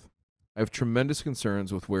left with. I have tremendous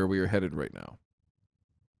concerns with where we are headed right now.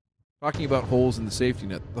 Talking about holes in the safety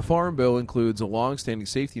net, the Farm Bill includes a long-standing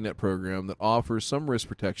safety net program that offers some risk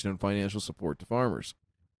protection and financial support to farmers.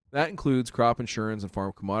 That includes crop insurance and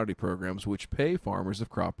farm commodity programs, which pay farmers if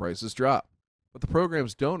crop prices drop. But the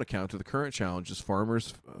programs don't account for the current challenges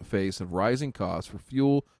farmers face of rising costs for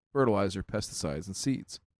fuel, fertilizer, pesticides, and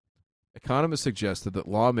seeds. Economists suggested that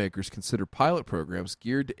lawmakers consider pilot programs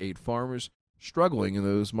geared to aid farmers struggling in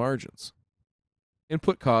those margins.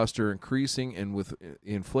 Input costs are increasing, and with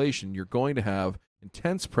inflation, you're going to have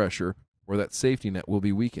intense pressure where that safety net will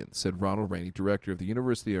be weakened, said Ronald Rainey, director of the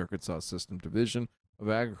University of Arkansas System Division of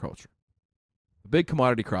Agriculture. The big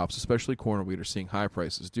commodity crops, especially corn and wheat, are seeing high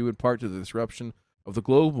prices, due in part to the disruption of the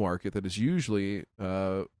global market that is usually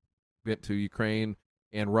bent to Ukraine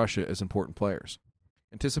and Russia as important players.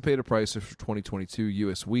 Anticipated prices for 2022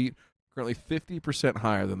 U.S. wheat currently 50%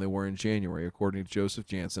 higher than they were in January, according to Joseph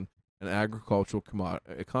Jansen, an agricultural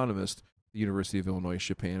economist at the University of Illinois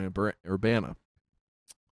Champaign-Urbana.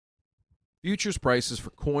 Futures prices for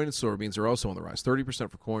corn and soybeans are also on the rise, 30%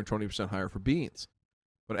 for corn, 20% higher for beans.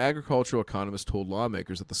 But agricultural economists told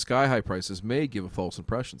lawmakers that the sky-high prices may give a false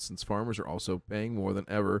impression, since farmers are also paying more than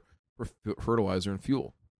ever for fertilizer and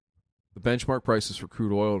fuel. The benchmark prices for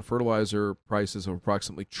crude oil and fertilizer prices have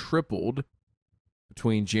approximately tripled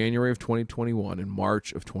between January of 2021 and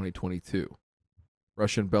March of 2022.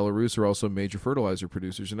 Russia and Belarus are also major fertilizer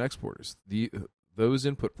producers and exporters. Those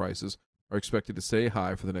input prices are expected to stay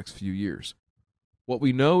high for the next few years. What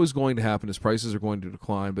we know is going to happen is prices are going to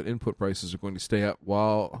decline, but input prices are going to stay up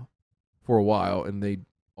for a while, and they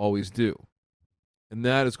always do. And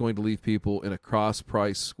that is going to leave people in a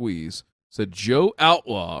cross-price squeeze, said Joe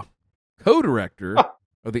Outlaw, co-director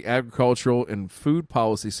of the Agricultural and Food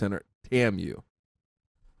Policy Center at TAMU.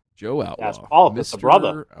 Joe Outlaw. That's Paul, that's a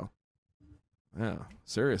brother. Oh, yeah,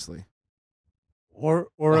 seriously. Or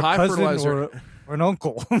a cousin or an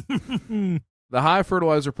uncle. The high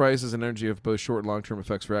fertilizer prices and energy have both short and long-term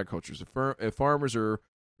effects for agriculture. If farmers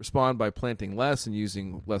respond by planting less and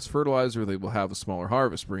using less fertilizer, they will have a smaller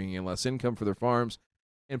harvest, bringing in less income for their farms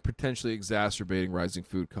and potentially exacerbating rising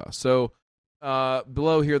food costs. So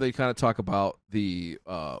below here, they kind of talk about the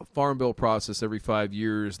farm bill process. Every 5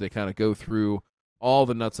 years, they kind of go through all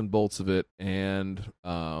the nuts and bolts of it, and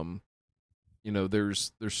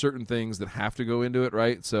there's certain things that have to go into it,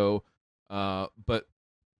 right? So, but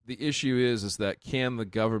the issue is that can the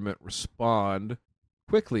government respond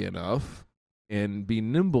quickly enough and be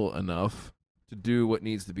nimble enough to do what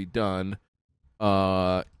needs to be done?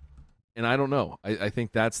 And I don't know. I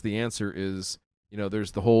think that's the answer is,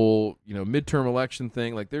 there's the whole, midterm election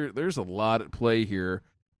thing. Like there's a lot at play here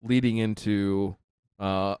leading into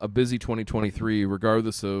a busy 2023,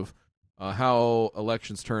 regardless of how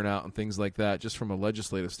elections turn out and things like that. Just from a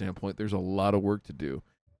legislative standpoint, there's a lot of work to do.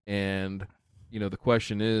 And the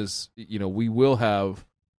question is, we will have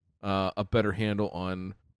a better handle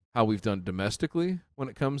on how we've done domestically when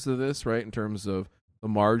it comes to this, right? In terms of the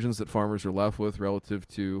margins that farmers are left with relative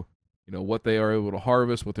to, what they are able to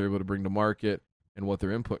harvest, what they're able to bring to market, and what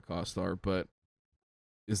their input costs are. But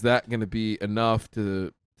is that going to be enough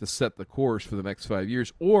to set the course for the next 5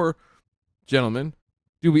 years? Or, gentlemen,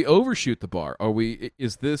 do we overshoot the bar?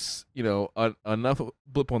 Is this, enough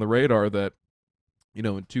blip on the radar that,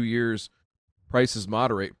 in 2 years, prices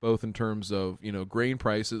moderate, both in terms of, grain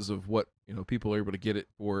prices of what, people are able to get it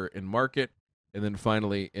for in market, and then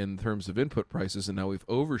finally in terms of input prices, and now we've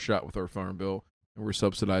overshot with our farm bill, and we're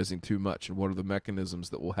subsidizing too much, and what are the mechanisms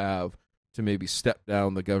that we'll have to maybe step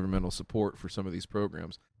down the governmental support for some of these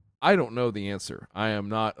programs? I don't know the answer. I am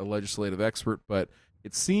not a legislative expert, but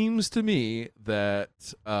it seems to me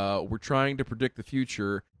that we're trying to predict the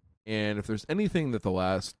future, and if there's anything that the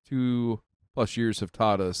last 2+ years have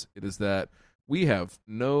taught us, it is that we have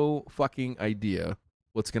no fucking idea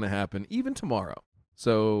what's going to happen, even tomorrow.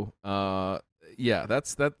 So, yeah,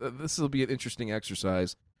 this will be an interesting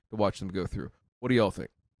exercise to watch them go through. What do y'all think?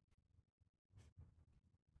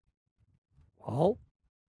 Well,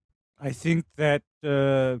 I think that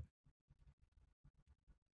the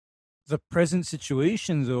present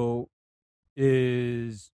situation, though,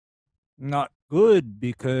 is not good,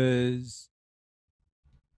 because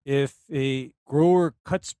if a grower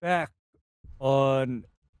cuts back on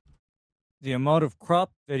the amount of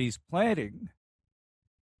crop that he's planting,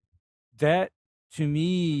 that, to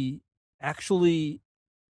me, actually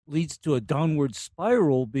leads to a downward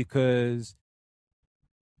spiral, because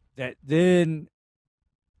that then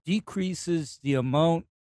decreases the amount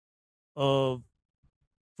of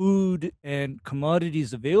food and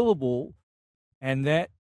commodities available, and that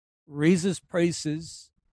raises prices.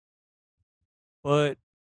 But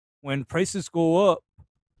when prices go up,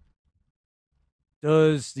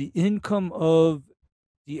 does the income of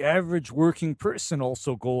the average working person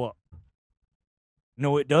also go up?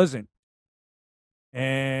 No, it doesn't.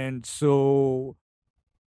 And so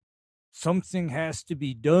something has to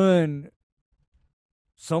be done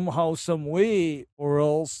somehow, some way, or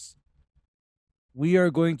else we are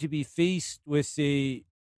going to be faced with a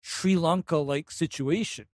Sri Lanka-like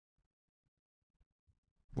situation.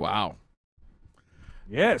 Wow.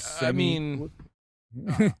 Yes, I mean,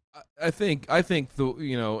 I think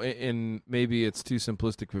the and maybe it's too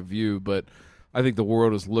simplistic of a view, but I think the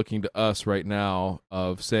world is looking to us right now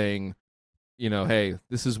of saying, hey,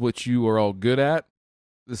 this is what you are all good at.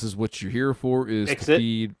 This is what you're here for, is Fix to it.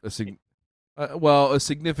 feed a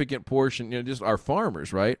significant portion, just our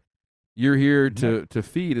farmers, right? You're here to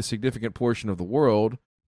feed a significant portion of the world,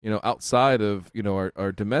 outside of,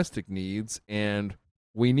 our domestic needs, and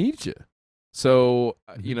we need you. So,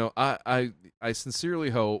 I sincerely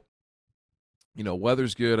hope,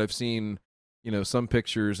 weather's good. I've seen, some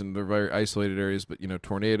pictures, and they're very isolated areas, but,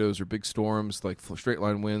 tornadoes or big storms, like straight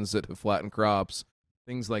line winds that have flattened crops,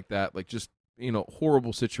 things like that, like just,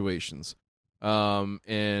 horrible situations.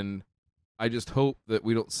 And I just hope that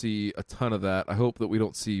we don't see a ton of that. I hope that we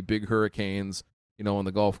don't see big hurricanes, on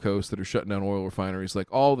the Gulf Coast that are shutting down oil refineries, like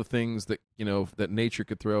all the things that, that nature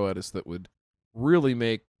could throw at us that would really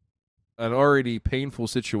make an already painful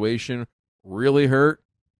situation really hurt.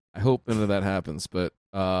 I hope none of that happens, but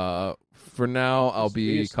for now, I'll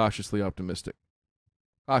be cautiously optimistic.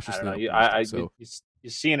 Cautiously optimistic. You're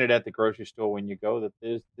seeing it at the grocery store when you go, that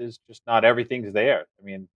there's just not everything's there. I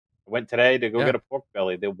mean, I went today to go get a pork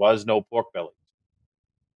belly. There was no pork belly.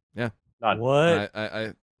 Yeah. None. What?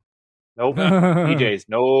 Nope. DJs,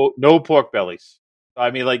 no pork bellies. So, I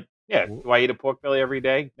mean, do I eat a pork belly every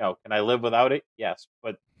day? No. Can I live without it? Yes.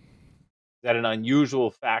 But is that an unusual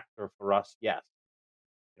factor for us? Yes.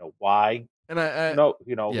 Why? And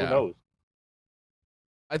who knows?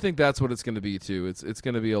 I think that's what it's going to be too. It's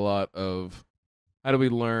going to be a lot of, how do we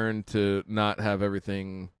learn to not have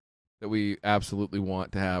everything that we absolutely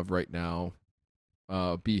want to have right now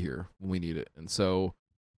be here when we need it. And so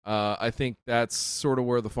I think that's sort of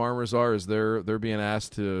where the farmers are, is they're being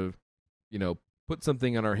asked to, put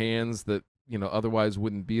something in our hands that, otherwise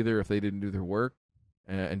wouldn't be there if they didn't do their work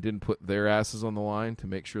and didn't put their asses on the line to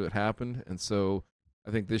make sure that happened. And so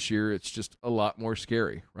I think this year it's just a lot more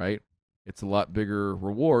scary, right? It's a lot bigger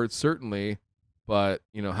reward, certainly, but,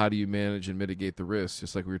 how do you manage and mitigate the risks,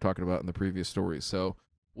 just like we were talking about in the previous stories. So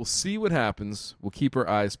we'll see what happens. We'll keep our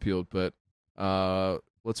eyes peeled, but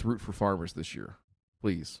let's root for farmers this year,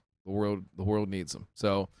 please. The world needs them.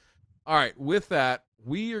 So, all right, with that,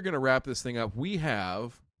 we are going to wrap this thing up. We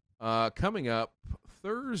have coming up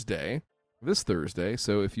this Thursday,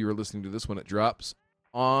 so if you are listening to this when it drops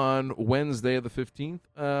on Wednesday the 15th,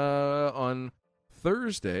 on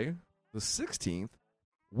Thursday the 16th,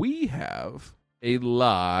 we have a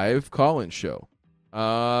live call-in show.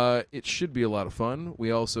 It should be a lot of fun.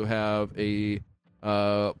 We also have a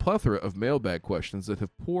plethora of mailbag questions that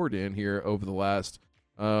have poured in here over the last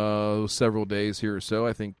several days here or so.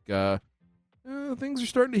 I think things are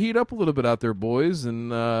starting to heat up a little bit out there, boys,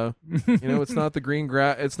 and it's not the green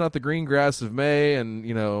grass. It's not the green grass of May, and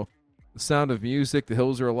the sound of music. The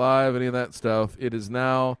hills are alive. Any of that stuff. It is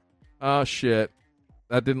now. Oh shit,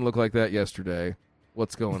 that didn't look like that yesterday.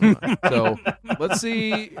 What's going on? So let's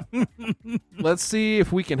see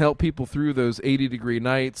if we can help people through those 80-degree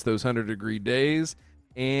nights, those 100-degree days,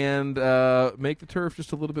 and make the turf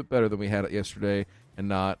just a little bit better than we had it yesterday, and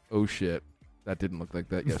not, oh shit, that didn't look like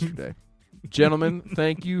that yesterday. Gentlemen,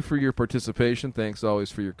 thank you for your participation. Thanks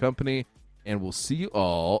always for your company, and we'll see you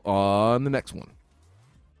all on the next one.